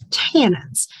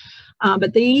tannins.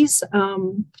 But these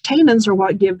tannins are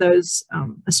what give those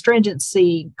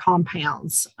astringency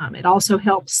compounds. It also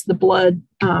helps the blood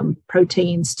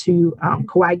proteins to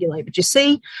coagulate. But you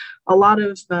see a lot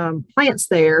of plants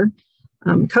there,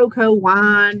 cocoa,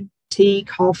 wine, tea,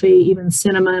 coffee, even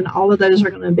cinnamon, all of those are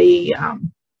going to be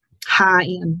high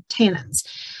in tannins.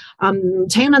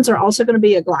 Tannins are also going to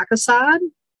be a glycoside.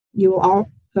 You will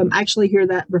all actually hear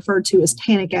that referred to as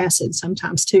tannic acid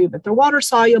sometimes too, but they're water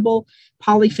soluble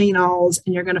polyphenols,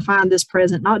 and you're going to find this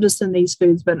present not just in these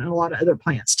foods, but in a lot of other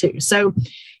plants too. So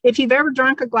if you've ever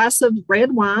drunk a glass of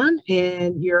red wine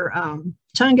and your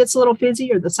tongue gets a little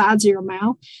fizzy or the sides of your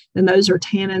mouth, then those are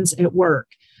tannins at work.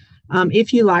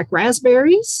 If you like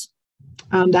raspberries,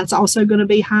 that's also going to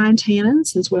be high in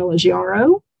tannins, as well as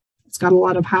yarrow. It's got a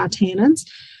lot of high tannins.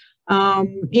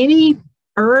 Any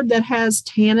herb that has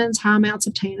tannins, high amounts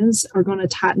of tannins, are going to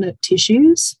tighten up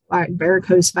tissues like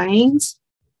varicose veins.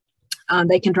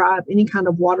 They can dry up any kind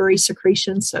of watery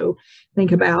secretion. So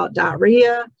think about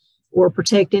diarrhea, or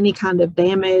protect any kind of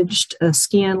damaged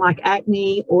skin like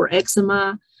acne or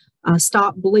eczema.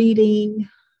 Stop bleeding.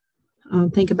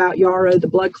 Think about yarrow, the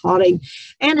blood clotting.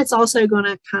 And it's also going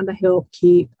to kind of help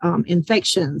keep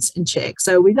infections in check.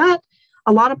 So we got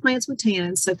a lot of plants with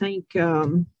tannins. So think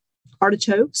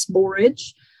artichokes,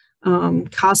 borage,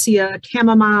 cassia,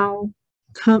 chamomile,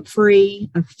 comfrey,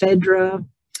 ephedra,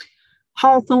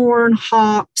 hawthorn,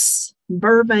 hops,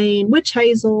 vervain, witch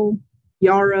hazel,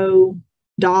 yarrow,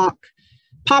 dock,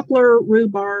 poplar,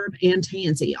 rhubarb, and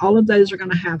tansy. All of those are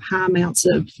going to have high amounts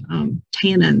of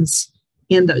tannins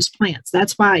in those plants.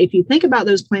 That's why if you think about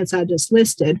those plants I just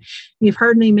listed, you've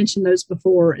heard me mention those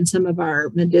before in some of our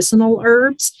medicinal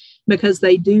herbs, because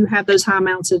they do have those high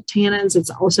amounts of tannins. It's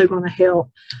also going to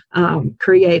help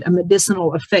create a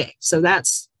medicinal effect. So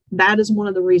that is one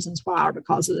of the reasons why,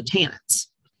 because of the tannins.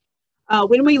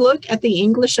 When we look at the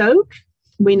English oak,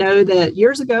 we know that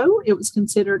years ago it was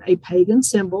considered a pagan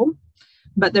symbol,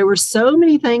 but there were so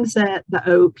many things that the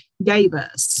oak gave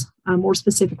us, more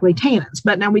specifically tannins.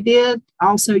 But now we did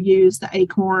also use the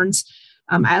acorns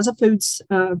as a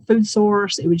food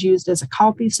source. It was used as a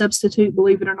coffee substitute,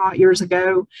 believe it or not, years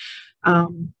ago.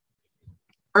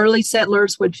 Early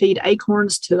settlers would feed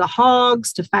acorns to the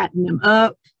hogs to fatten them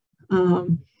up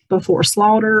before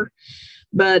slaughter.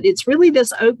 But it's really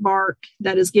this oak bark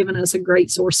that has given us a great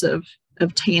source of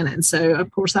tannin. So,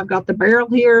 of course, I've got the barrel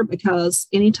here because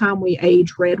anytime we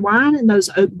age red wine in those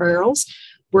oak barrels,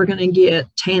 we're going to get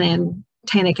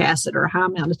tannic acid, or a high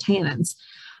amount of tannins.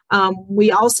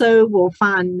 We also will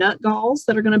find nut galls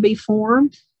that are going to be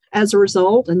formed as a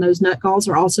result, and those nut galls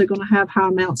are also going to have high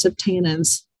amounts of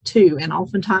tannins too. And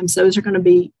oftentimes those are going to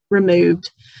be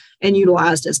removed and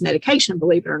utilized as medication,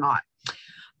 believe it or not.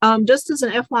 Just as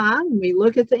an FYI, when we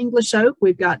look at the English oak,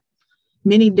 we've got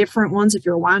many different ones. If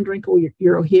you're a wine drinker,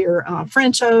 you'll hear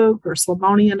French oak or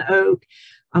Slavonian oak.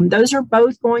 Those are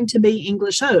both going to be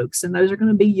English oaks, and those are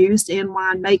going to be used in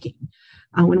winemaking.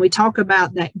 When we talk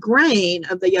about that grain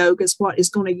of the oak, is what is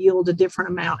going to yield a different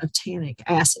amount of tannic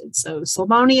acid. So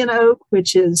Slavonian oak,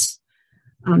 which is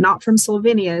not from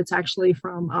Slovenia, it's actually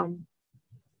from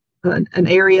an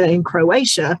area in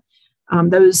Croatia.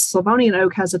 Those Slavonian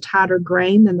oak has a tighter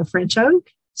grain than the French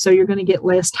oak, so you're going to get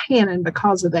less tannin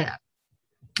because of that.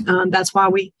 That's why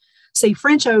we see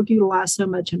French oak utilized so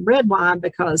much in red wine,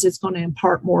 because it's going to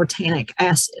impart more tannic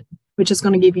acid, which is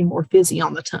going to give you more fizzy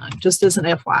on the tongue, just as an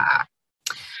FYI.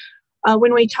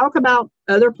 When we talk about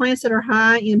other plants that are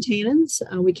high in tannins,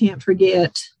 we can't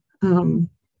forget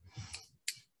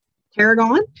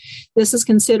tarragon. This is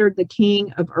considered the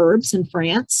king of herbs in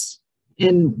France.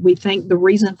 And we think the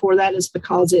reason for that is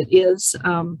because it is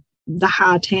the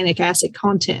high tannic acid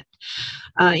content.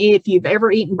 If you've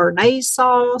ever eaten Béarnaise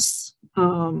sauce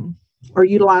or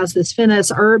utilized this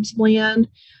finesse herbs blend,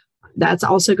 That's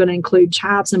also going to include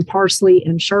chives and parsley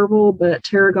and chervil, but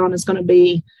tarragon is going to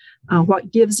be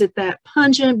what gives it that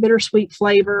pungent, bittersweet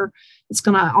flavor. It's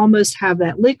going to almost have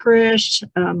that licorice,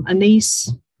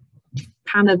 anise,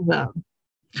 kind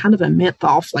of a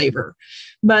menthol flavor.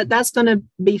 But that's going to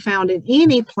be found in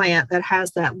any plant that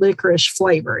has that licorice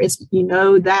flavor. It's, you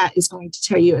know, that is going to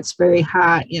tell you it's very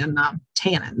high in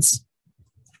tannins.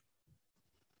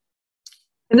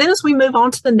 And then as we move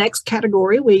on to the next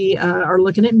category, we are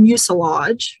looking at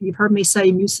mucilage. You've heard me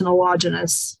say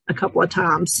mucilaginous a couple of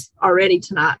times already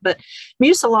tonight, but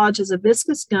mucilage is a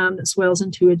viscous gum that swells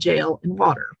into a gel in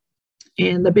water.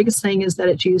 And the biggest thing is that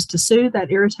it's used to soothe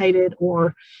that irritated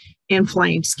or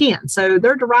inflamed skin. So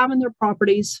they're deriving their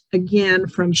properties, again,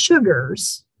 from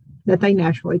sugars that they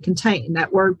naturally contain,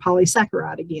 that word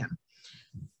polysaccharide again.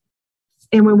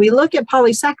 And when we look at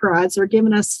polysaccharides, they're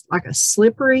giving us like a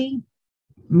slippery,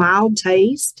 mild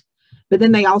taste, but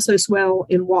then they also swell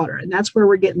in water, and that's where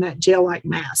we're getting that gel-like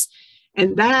mass.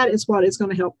 And that is what is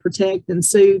going to help protect and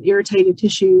soothe irritated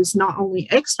tissues, not only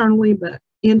externally, but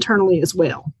internally as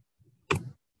well.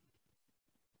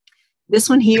 This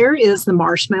one here is the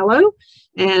marshmallow,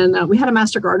 and we had a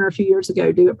master gardener a few years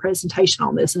ago do a presentation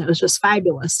on this, and it was just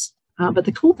fabulous. But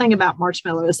the cool thing about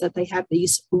marshmallow is that they have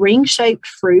these ring-shaped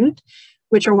fruit,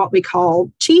 which are what we call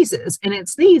cheeses. And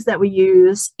it's these that we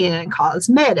use in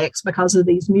cosmetics because of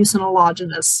these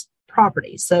mucilaginous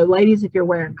properties. So ladies, if you're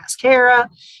wearing mascara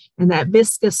and that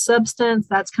viscous substance,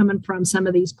 that's coming from some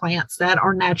of these plants that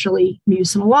are naturally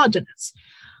mucilaginous.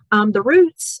 The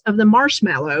roots of the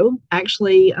marshmallow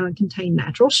actually contain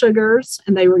natural sugars,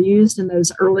 and they were used in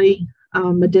those early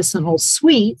medicinal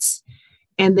sweets.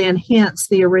 And then hence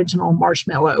the original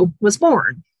marshmallow was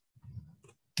born.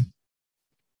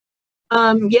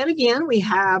 Yet again, we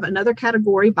have another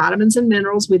category, vitamins and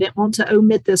minerals. We didn't want to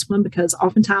omit this one because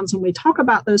oftentimes when we talk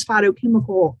about those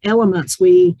phytochemical elements,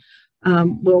 we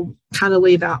will kind of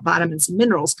leave out vitamins and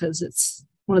minerals because it's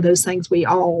one of those things we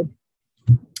all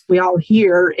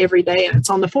hear every day, and it's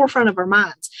on the forefront of our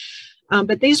minds.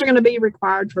 But these are going to be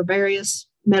required for various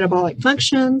metabolic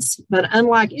functions, but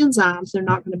unlike enzymes, they're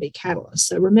not going to be catalysts.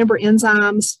 So remember,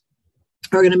 enzymes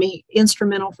are going to be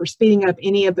instrumental for speeding up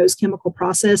any of those chemical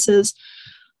processes,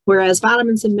 whereas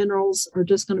vitamins and minerals are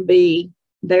just going to be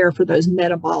there for those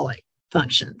metabolic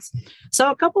functions.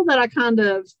 So a couple that I kind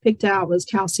of picked out was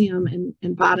calcium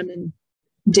and vitamin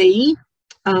D.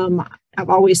 I've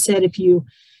always said if you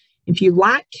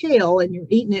like kale and you're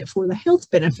eating it for the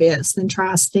health benefits, then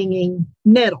try stinging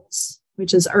nettles,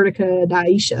 which is Urtica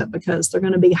dioica, because they're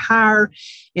going to be higher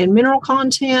in mineral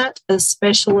content,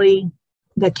 especially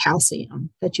the calcium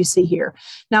that you see here.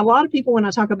 Now, a lot of people, when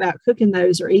I talk about cooking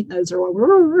those or eating those, are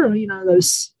like, you know,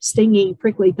 those stingy,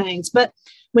 prickly things. But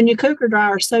when you cook or dry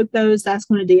or soak those, that's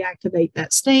going to deactivate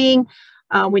that sting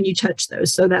when you touch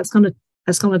those. So that's going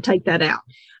to take that out.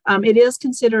 It is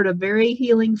considered a very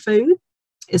healing food.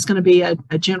 It's going to be a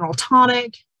general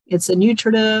tonic. It's a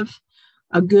nutritive,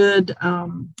 a good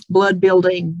blood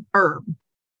building herb.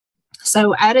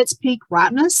 So at its peak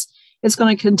ripeness, it's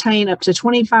going to contain up to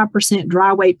 25%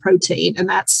 dry weight protein, and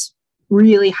that's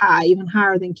really high, even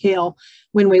higher than kale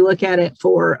when we look at it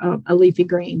for a leafy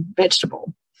green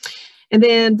vegetable. And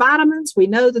then vitamins, we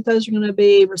know that those are going to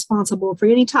be responsible for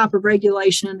any type of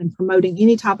regulation and promoting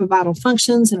any type of vital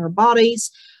functions in our bodies.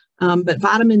 But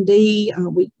vitamin D,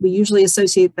 we usually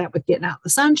associate that with getting out in the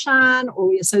sunshine, or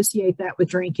we associate that with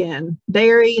drinking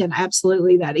dairy, and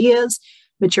absolutely that is.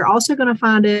 But you're also going to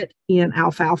find it in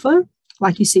alfalfa,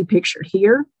 like you see pictured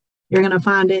here. You're going to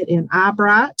find it in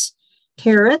eyebright,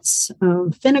 carrots,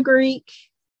 fenugreek,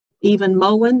 even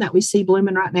mullein that we see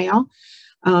blooming right now,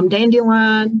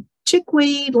 dandelion,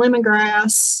 chickweed,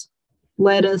 lemongrass,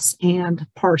 lettuce, and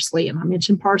parsley. And I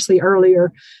mentioned parsley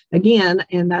earlier again,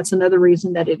 and that's another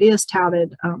reason that it is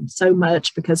touted so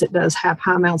much, because it does have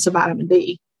high amounts of vitamin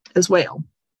D as well.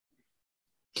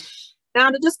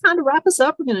 Now, to just kind of wrap us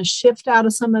up, we're going to shift out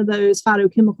of some of those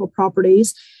phytochemical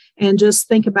properties and just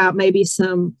think about maybe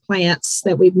some plants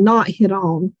that we've not hit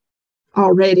on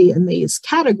already in these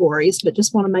categories, but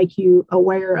just want to make you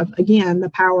aware of, again, the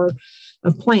power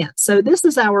of plants. So this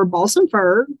is our balsam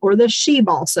fir, or the she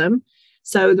balsam.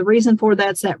 So the reason for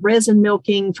that's that resin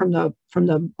milking from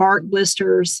the bark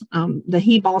blisters. The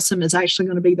he balsam is actually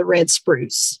going to be the red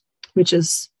spruce, which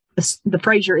is, the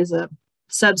Fraser is a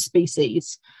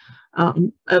subspecies of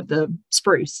the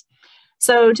spruce.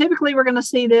 So typically we're going to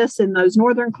see this in those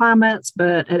northern climates,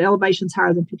 but at elevations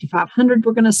higher than 5,500,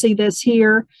 we're going to see this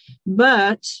here.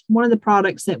 But one of the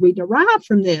products that we derive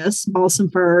from this balsam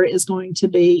fir is going to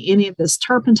be any of this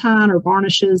turpentine or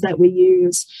varnishes that we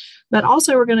use But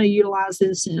also we're going to utilize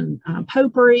this in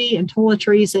potpourri and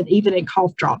toiletries and even in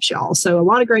cough drops, y'all. So a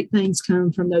lot of great things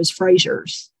come from those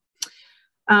Frasers.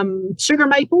 Sugar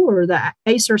maple, or the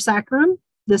Acer saccharum.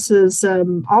 This is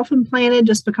often planted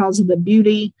just because of the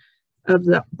beauty of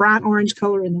the bright orange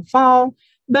color in the fall,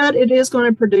 but it is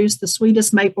going to produce the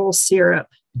sweetest maple syrup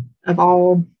of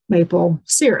all maple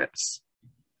syrups.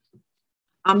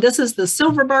 This is the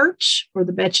silver birch, or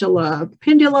the Betula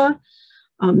pendula.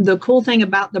 The cool thing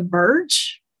about the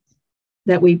birch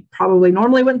that we probably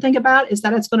normally wouldn't think about is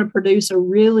that it's going to produce a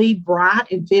really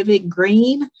bright and vivid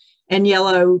green and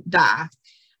yellow dye.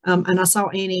 And I saw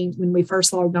Annie when we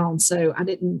first logged on, so I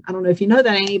don't know if you know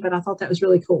that, Annie, but I thought that was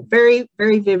really cool. Very,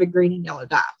 very vivid green and yellow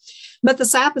dye. But the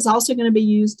sap is also going to be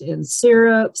used in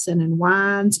syrups and in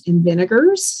wines and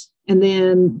vinegars. And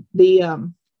then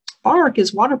the bark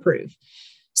is waterproof.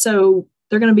 So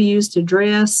they're going to be used to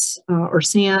dress or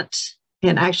scent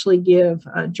and actually give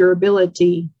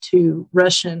durability to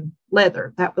Russian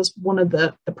leather. That was one of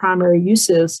the primary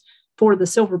uses for the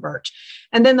silver birch.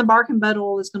 And then the bark and bud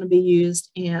oil is going to be used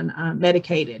in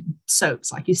medicated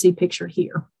soaps, like you see pictured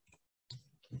here.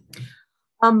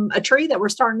 A tree that we're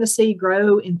starting to see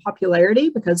grow in popularity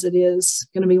because it is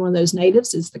going to be one of those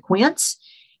natives is the quince.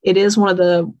 It is one of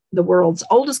the world's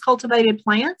oldest cultivated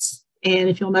plants. And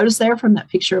if you'll notice there from that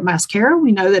picture of mascara,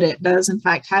 we know that it does in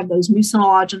fact have those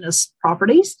mucilaginous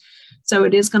properties. So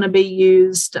it is going to be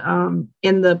used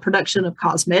in the production of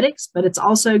cosmetics, but it's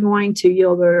also going to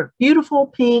yield a beautiful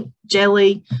pink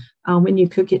jelly when you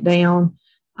cook it down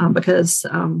because,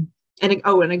 and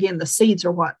again, the seeds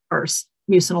are what are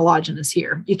mucilaginous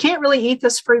here. You can't really eat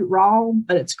this fruit raw,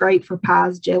 but it's great for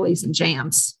pies, jellies, and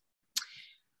jams.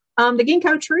 The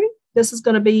ginkgo tree, this is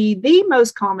going to be the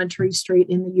most common tree street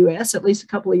in the U.S., at least a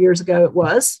couple of years ago it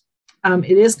was.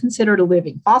 It is considered a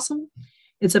living fossil.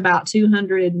 It's about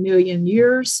 200 million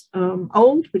years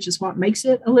old, which is what makes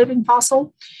it a living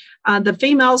fossil. The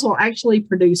females will actually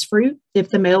produce fruit if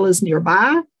the male is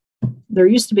nearby. There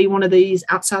used to be one of these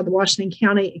outside the Washington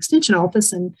County Extension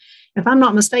Office. And if I'm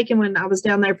not mistaken, when I was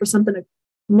down there for something a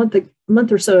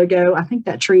month or so ago, I think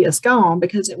that tree is gone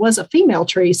because it was a female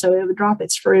tree. So it would drop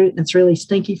its fruit, and it's really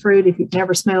stinky fruit. If you've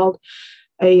never smelled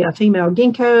a female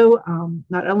ginkgo,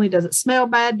 not only does it smell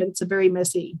bad, but it's a very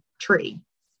messy tree.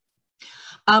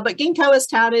 But ginkgo is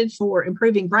touted for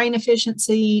improving brain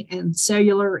efficiency and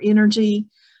cellular energy.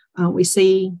 We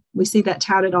see that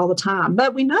touted all the time.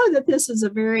 But we know that this is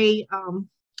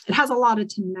it has a lot of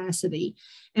tenacity.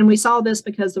 And we saw this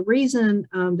because the reason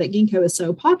that ginkgo is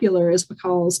so popular is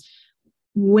because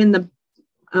when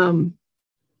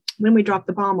we dropped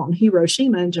the bomb on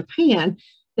Hiroshima in Japan,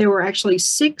 there were actually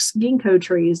 6 ginkgo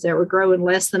trees that were growing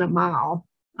less than a mile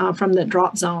from the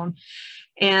drop zone.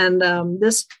 And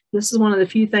this is one of the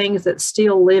few things that's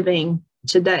still living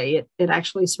today. It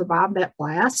actually survived that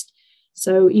blast.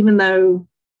 So even though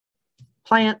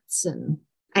plants and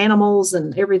animals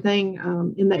and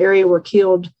everything in the area were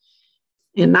killed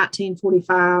in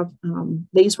 1945,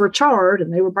 these were charred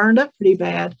and they were burned up pretty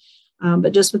bad.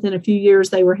 But just within a few years,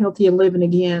 they were healthy and living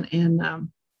again.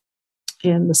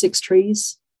 And the 6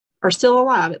 trees are still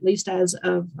alive, at least as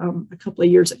of a couple of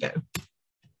years ago.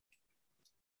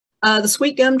 The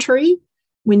sweet gum tree,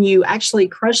 when you actually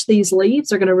crush these leaves,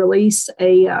 they're going to release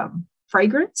a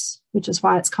fragrance, which is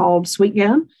why it's called sweet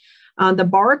gum. The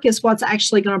bark is what's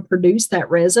actually going to produce that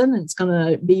resin. It's going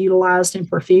to be utilized in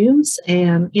perfumes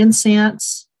and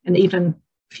incense and even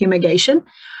fumigation.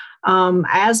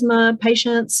 Asthma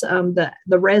patients, the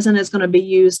resin is going to be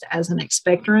used as an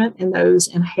expectorant in those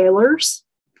inhalers.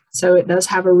 So it does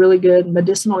have a really good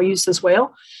medicinal use as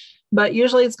well. But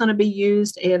usually it's going to be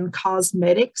used in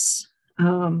cosmetics.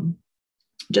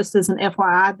 Just as an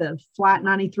FYI, the Flight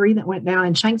 93 that went down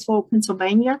in Shanksville,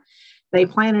 Pennsylvania, they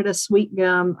planted a sweet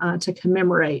gum to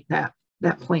commemorate that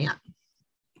plant.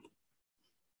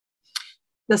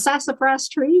 The sassafras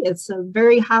tree, it's a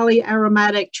very highly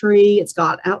aromatic tree. It's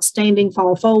got outstanding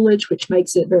fall foliage, which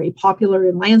makes it very popular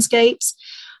in landscapes.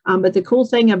 But the cool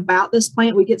thing about this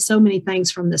plant, we get so many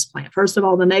things from this plant. First of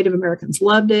all, the Native Americans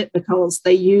loved it because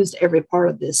they used every part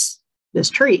of this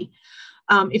tree.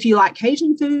 If you like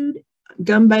Cajun food,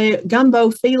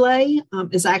 gumbo filet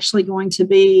is actually going to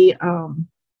be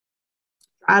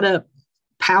dried up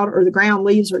powder, or the ground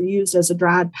leaves are used as a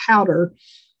dried powder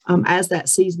as that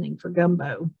seasoning for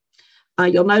gumbo.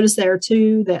 You'll notice there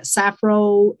too that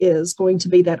saffron is going to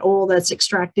be that oil that's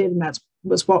extracted, and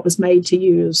was what was made to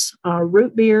use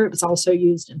root beer. It was also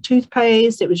used in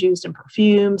toothpaste. It was used in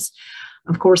perfumes.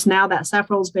 Of course, now that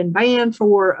saffron has been banned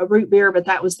for a root beer, but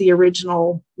that was the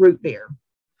original root beer.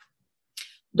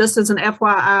 Just as an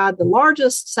FYI, the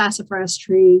largest sassafras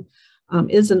tree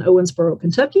is in Owensboro,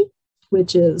 Kentucky,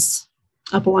 which is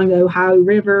up along the Ohio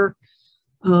River,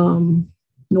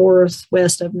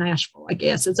 northwest of Nashville, I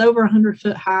guess. It's over 100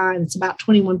 foot high and it's about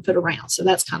 21 foot around. So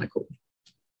that's kind of cool.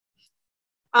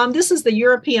 This is the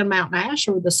European mountain ash,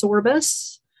 or the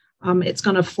sorbus. It's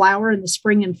going to flower in the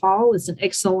spring and fall. It's an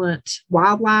excellent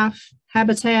wildlife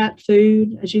habitat,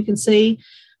 food, as you can see.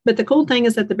 But the cool thing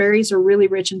is that the berries are really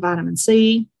rich in vitamin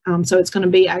C. So it's going to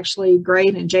be actually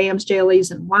great in jams, jellies,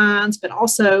 and wines, but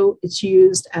also it's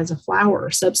used as a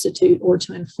flour substitute or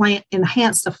to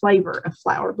enhance the flavor of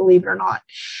flour, believe it or not.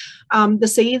 The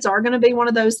seeds are going to be one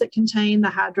of those that contain the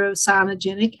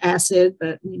hydrocyanogenic acid,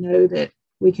 but we know that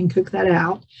we can cook that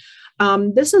out.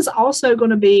 This is also going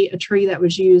to be a tree that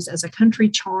was used as a country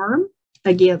charm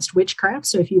against witchcraft.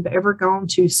 So if you've ever gone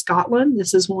to Scotland,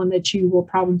 this is one that you will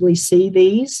probably see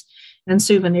these in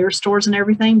souvenir stores and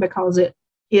everything, because it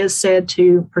is said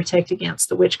to protect against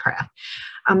the witchcraft.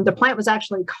 The plant was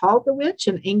actually called the witch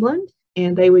in England,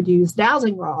 and they would use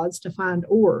dowsing rods to find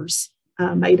ores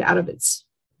made out of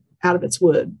its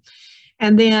wood.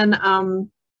 And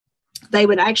then they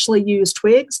would actually use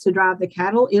twigs to drive the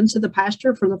cattle into the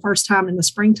pasture for the first time in the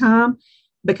springtime,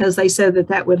 because they said that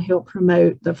that would help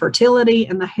promote the fertility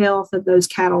and the health of those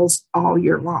cattle all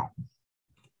year long.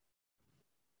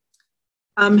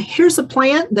 Here's a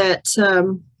plant that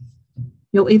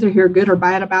you'll either hear good or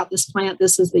bad about this plant.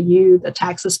 This is the yew, the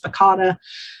Taxus baccata.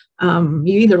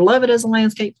 You either love it as a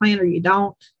landscape plant or you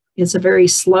don't. It's a very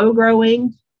slow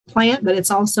growing plant, but it's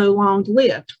also long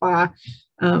lived. Why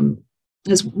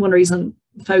is one reason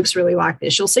folks really like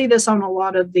this. You'll see this on a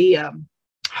lot of the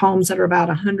homes that are about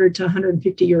 100 to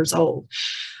 150 years old.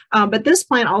 But this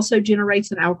plant also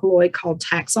generates an alkaloid called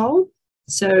Taxol.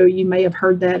 So you may have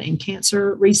heard that in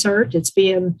cancer research. It's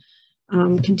being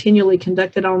continually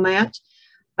conducted on that.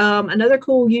 Another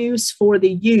cool use for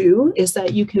the yew is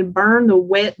that you can burn the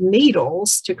wet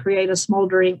needles to create a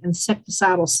smoldering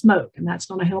insecticidal smoke, and that's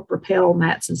going to help repel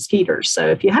gnats and skeeters. So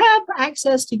if you have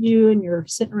access to yew and you're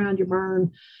sitting around your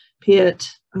burn pit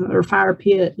or fire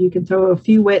pit, you can throw a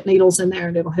few wet needles in there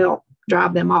and it'll help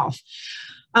drive them off.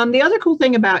 The other cool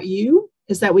thing about yew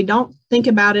is that we don't think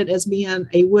about it as being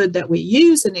a wood that we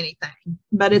use in anything,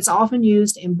 but it's often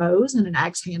used in bows and in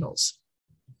axe handles.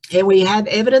 And we have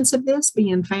evidence of this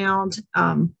being found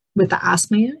with the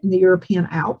Iceman in the European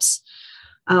Alps.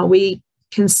 We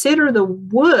consider the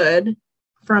wood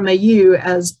from a yew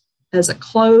as a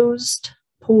closed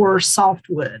pore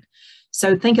softwood.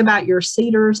 So think about your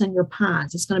cedars and your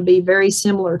pines. It's going to be very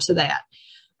similar to that.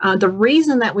 The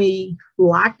reason that we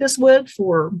like this wood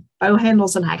for bow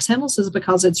handles and axe handles is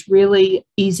because it's really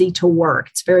easy to work.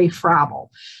 It's very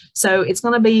friable. So it's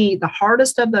going to be the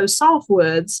hardest of those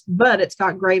softwoods, but it's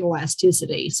got great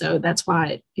elasticity. So that's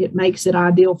why it makes it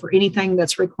ideal for anything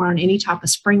that's requiring any type of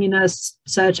springiness,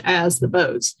 such as the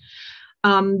bows.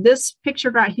 This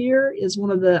picture right here is one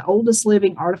of the oldest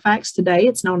living artifacts today.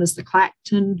 It's known as the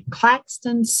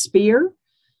Claxton Spear.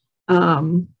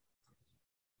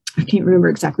 I can't remember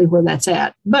exactly where that's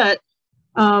at, but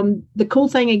the cool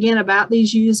thing again about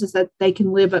these yews is that they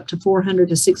can live up to 400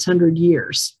 to 600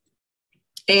 years.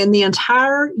 And the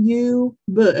entire yew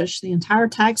bush, the entire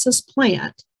Taxus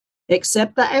plant,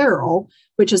 except the aril,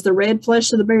 which is the red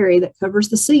flesh of the berry that covers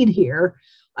the seed here,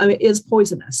 is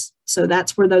poisonous. So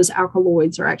that's where those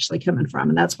alkaloids are actually coming from,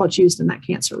 and that's what's used in that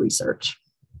cancer research.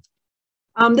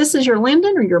 This is your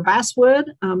linden or your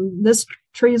basswood. This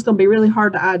tree is going to be really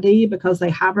hard to ID because they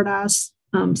hybridize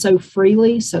so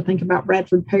freely. So think about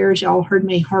Bradford pears. Y'all heard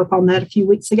me harp on that a few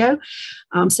weeks ago.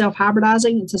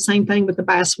 Self-hybridizing, it's the same thing with the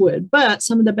basswood. But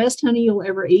some of the best honey you'll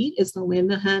ever eat is the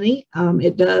linden honey.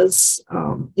 It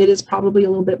is probably a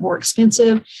little bit more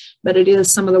expensive, but it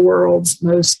is some of the world's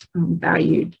most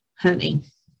valued honey.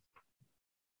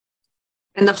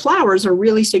 And the flowers are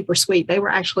really super sweet. They were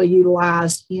actually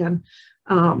utilized in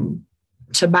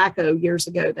tobacco years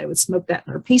ago. They would smoke that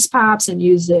in their peace pipes and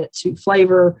use it to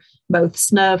flavor both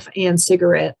snuff and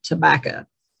cigarette tobacco.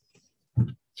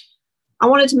 I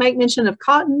wanted to make mention of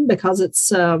cotton because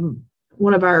it's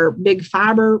one of our big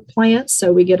fiber plants.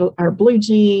 So we get our blue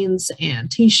jeans and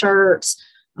t-shirts,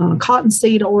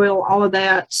 cottonseed oil, all of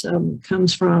that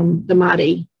comes from the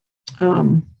mighty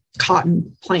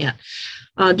cotton plant.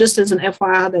 Just as an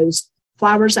FYI, those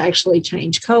flowers actually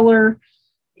change color.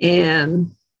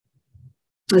 And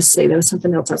let's see, there was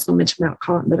something else I was going to mention about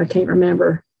cotton, but I can't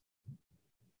remember.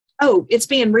 Oh, it's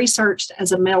being researched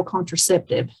as a male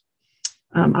contraceptive.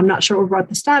 I'm not sure what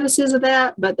the status is of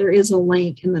that, but there is a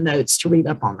link in the notes to read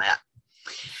up on that.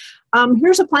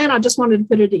 Here's a plant. I just wanted to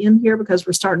put it in here because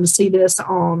we're starting to see this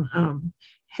on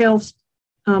health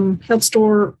health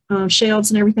store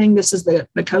shelves and everything. This is the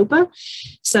Bacopa.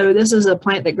 So this is a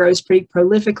plant that grows pretty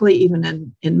prolifically,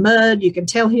 even in mud. You can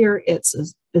tell here it's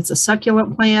a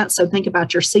succulent plant. So think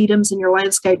about your sedums in your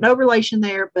landscape. No relation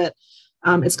there, but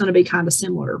it's going to be kind of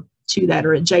similar to that,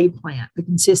 or a jade plant, the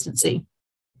consistency.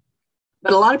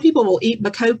 But a lot of people will eat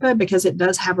Bacopa because it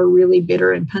does have a really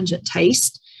bitter and pungent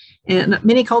taste. And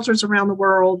many cultures around the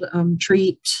world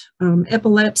treat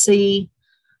epilepsy.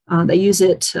 They use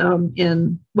it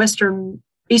in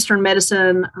Eastern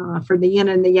medicine for the yin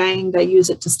and the yang. They use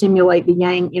it to stimulate the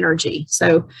yang energy.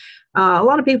 So a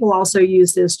lot of people also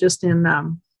use this just in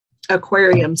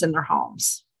aquariums in their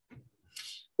homes.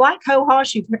 Black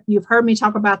cohosh, you've heard me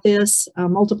talk about this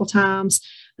multiple times.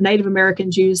 Native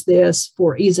Americans use this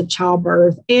for ease of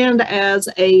childbirth and as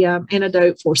a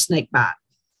antidote for snake bite.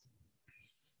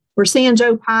 We're seeing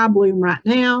Joe Pye bloom right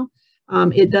now.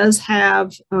 It does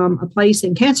have a place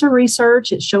in cancer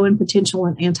research. It's showing potential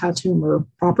in anti-tumor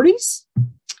properties.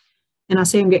 And I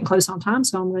see I'm getting close on time,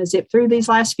 so I'm going to zip through these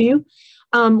last few.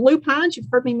 Lupines, you've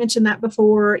heard me mention that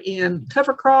before in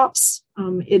cover crops.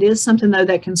 It is something, though,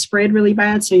 that can spread really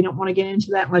bad, so you don't want to get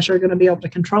into that unless you're going to be able to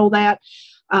control that.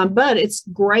 But it's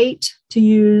great to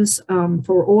use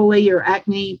for oily or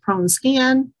acne-prone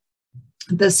skin.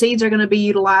 The seeds are going to be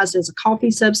utilized as a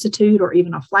coffee substitute or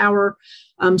even a flour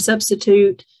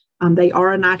substitute. They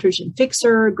are a nitrogen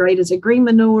fixer, great as a green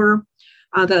manure.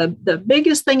 The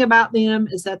biggest thing about them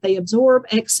is that they absorb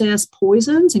excess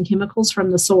poisons and chemicals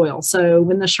from the soil. So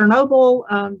when the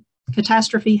Chernobyl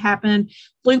catastrophe happened,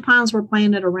 lupines were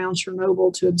planted around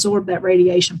Chernobyl to absorb that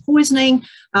radiation poisoning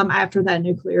after that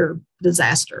nuclear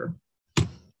disaster.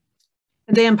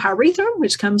 And then pyrethrum,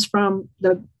 which comes from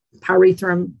the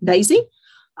pyrethrum daisy.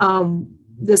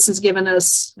 This has given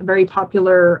us a very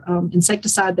popular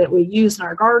insecticide that we use in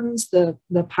our gardens, the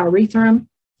pyrethrum.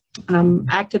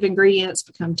 Active ingredients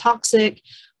become toxic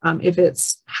if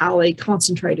it's highly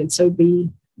concentrated, so be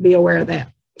aware of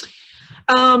that.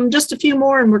 Just a few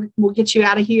more and we'll get you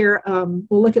out of here.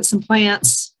 We'll look at some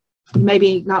plants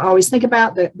maybe not always think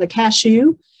about. The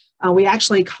cashew. We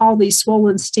actually call these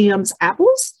swollen stems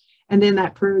apples, and then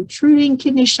that protruding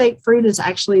kidney-shaped fruit is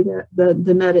actually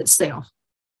the nut itself.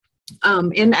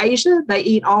 In Asia, they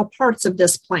eat all parts of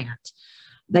this plant.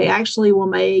 They actually will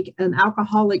make an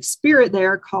alcoholic spirit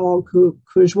there called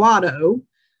cujwado.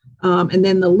 And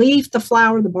then the leaf, the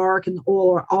flower, the bark, and the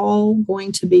oil are all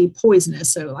going to be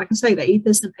poisonous. So like I say, they eat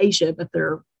this in Asia, but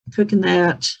they're cooking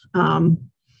that and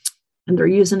they're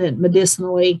using it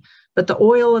medicinally. But the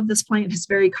oil of this plant is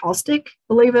very caustic,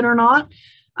 believe it or not.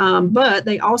 But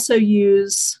they also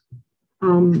use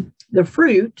the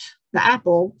fruit, the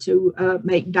apple, to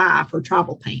make dye for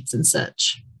tribal paints and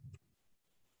such.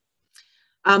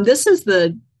 This is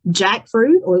the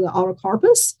jackfruit or the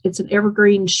autocarpus. It's an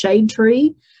evergreen shade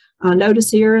tree. Notice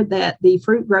here that the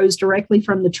fruit grows directly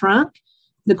from the trunk.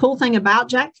 The cool thing about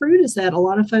jackfruit is that a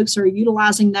lot of folks are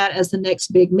utilizing that as the next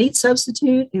big meat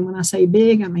substitute. And when I say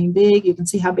big, I mean big. You can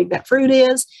see how big that fruit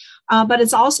is. But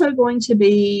it's also going to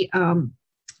be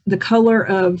the color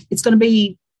of, it's going to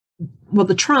be, well,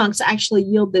 the trunks actually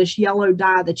yield this yellow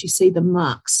dye that you see the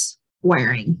monks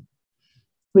wearing,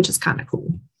 which is kind of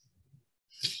cool.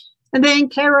 And then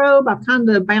carob, I've kind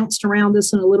of bounced around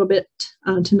this one a little bit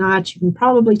tonight. You can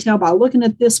probably tell by looking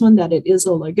at this one that it is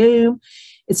a legume.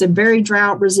 It's a very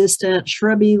drought-resistant,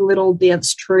 shrubby, little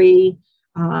dense tree.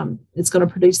 It's going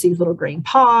to produce these little green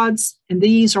pods, and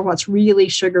these are what's really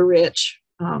sugar-rich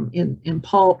in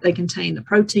pulp. They contain the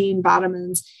protein,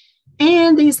 vitamins,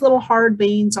 and these little hard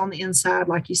beans on the inside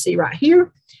like you see right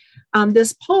here.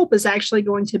 This pulp is actually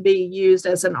going to be used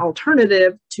as an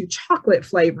alternative to chocolate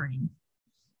flavoring.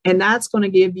 And that's going to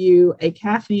give you a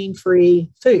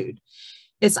caffeine-free food.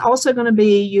 It's also going to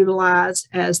be utilized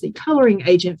as the coloring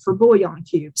agent for bouillon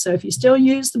cubes. So if you still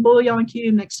use the bouillon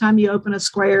cube, next time you open a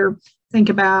square, think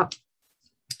about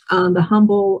the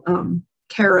humble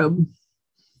carob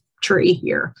tree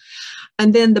here.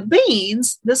 And then the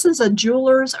beans, this is a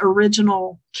jeweler's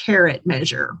original carat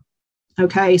measure.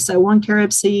 Okay, so 1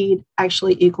 carob seed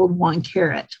actually equaled 1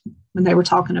 carat when they were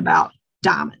talking about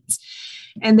diamonds.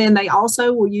 And then they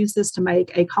also will use this to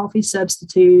make a coffee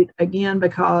substitute, again,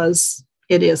 because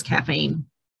it is caffeine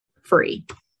free.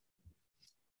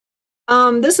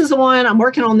 This is the one I'm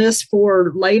working on this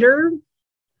for later.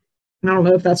 I don't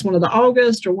know if that's one of the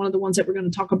August or one of the ones that we're going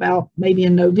to talk about maybe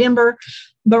in November,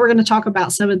 but we're going to talk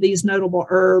about some of these notable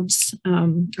herbs.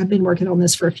 I've been working on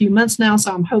this for a few months now,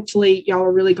 so I'm hopefully y'all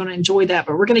are really going to enjoy that,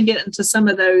 but we're going to get into some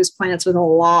of those plants with a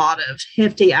lot of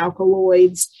hefty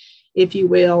alkaloids, if you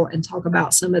will, and talk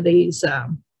about some of these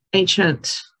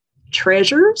ancient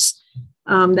treasures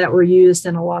that were used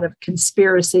in a lot of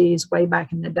conspiracies way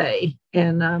back in the day.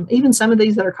 And even some of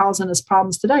these that are causing us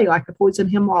problems today, like the poison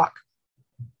hemlock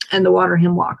and the water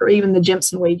hemlock, or even the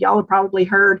Jimson weed. Y'all have probably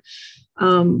heard,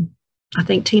 I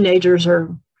think teenagers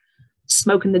are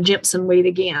smoking the Jimson weed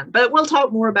again, but we'll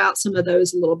talk more about some of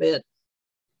those a little bit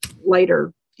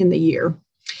later in the year.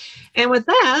 And with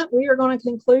that, we are going to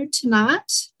conclude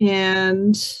tonight.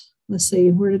 And let's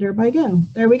see, where did everybody go?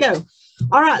 There we go.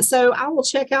 All right, so I will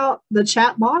check out the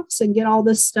chat box and get all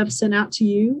this stuff sent out to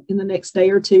you in the next day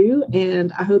or two.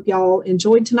 And I hope y'all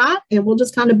enjoyed tonight, and we'll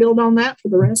just kind of build on that for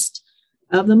the rest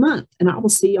of the month. And I will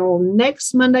see y'all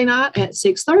next Monday night at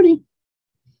 6:30.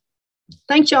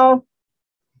 Thanks, y'all.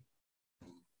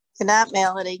 Good night,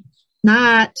 Melody.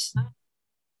 Night.